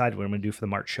not decided what I'm going to do for the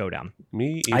March Showdown.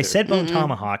 Me either. I said Bone Mm-mm.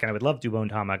 Tomahawk, and I would love to do Bone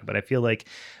Tomahawk, but I feel like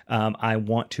I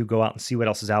want to go out and see what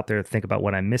else is out there, think about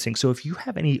what I'm missing. So if you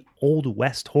have any Old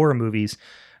West horror movies,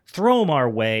 throw them our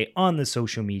way on the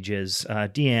social medias,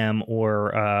 DM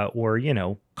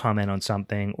or comment on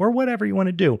something or whatever you want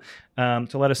to do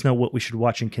to let us know what we should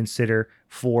watch and consider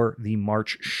for the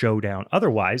March Showdown.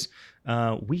 Otherwise,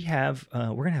 we're gonna have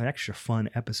an extra fun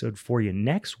episode for you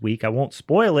next week. I won't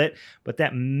spoil it, but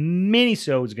that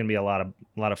mini-sode is gonna be a lot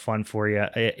of fun for you.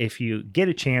 If you get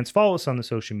a chance, follow us on the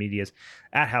social medias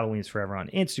at Halloween's Forever on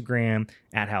Instagram,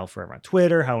 at Hal Forever on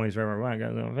Twitter, Halloween's Forever on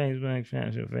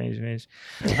Facebook,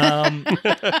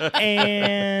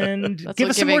 and That's give what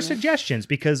us some more giving- suggestions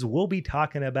because we'll be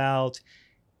talking about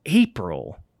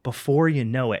April before you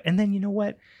know it. And then you know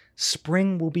what?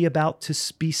 Spring will be about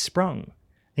to be sprung.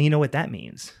 And you know what that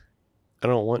means? I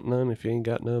don't want none if you ain't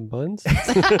got no buns.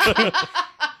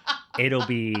 It'll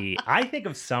be, I think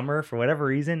of summer for whatever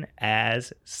reason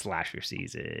as slasher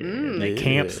season. The Yeah.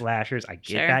 camp slashers. I get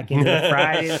Sure. back into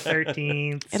Friday the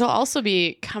 13th. It'll also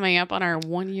be coming up on our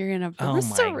 1 year Oh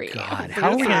anniversary. my God. How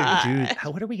are we going Uh, to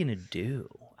do? What are we going to do?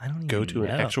 I don't even Go to an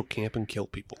know. actual camp and kill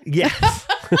people. Yes.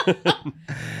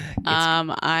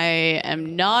 I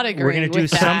am not agreeing We're going to do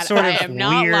with some that. sort I of am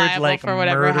not weird, liable like, for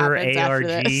whatever murder happens after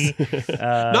this.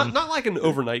 ARG. Not like an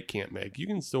overnight camp, Meg. You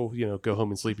can still, go home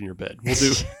and sleep in your bed.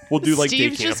 We'll do like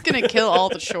Steve's day camp. just gonna kill all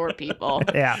the short people.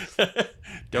 Yeah.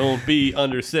 Don't be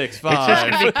under 6'5". It's just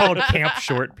going to be called Camp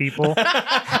Short People.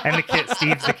 And the kid,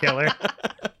 Steve's the killer.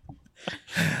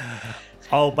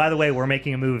 Oh, by the way, we're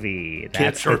making a movie.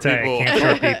 Camp Short People. Camp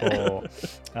Short People.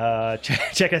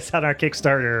 Check us out on our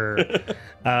Kickstarter.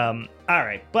 All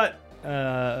right, but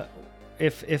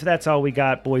if that's all we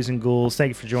got, boys and ghouls, thank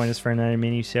you for joining us for another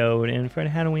mini-sode. And for the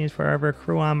Halloween's Forever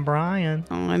crew, I'm Brian.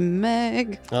 I'm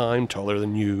Meg. I'm taller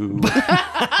than you.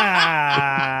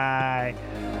 Bye.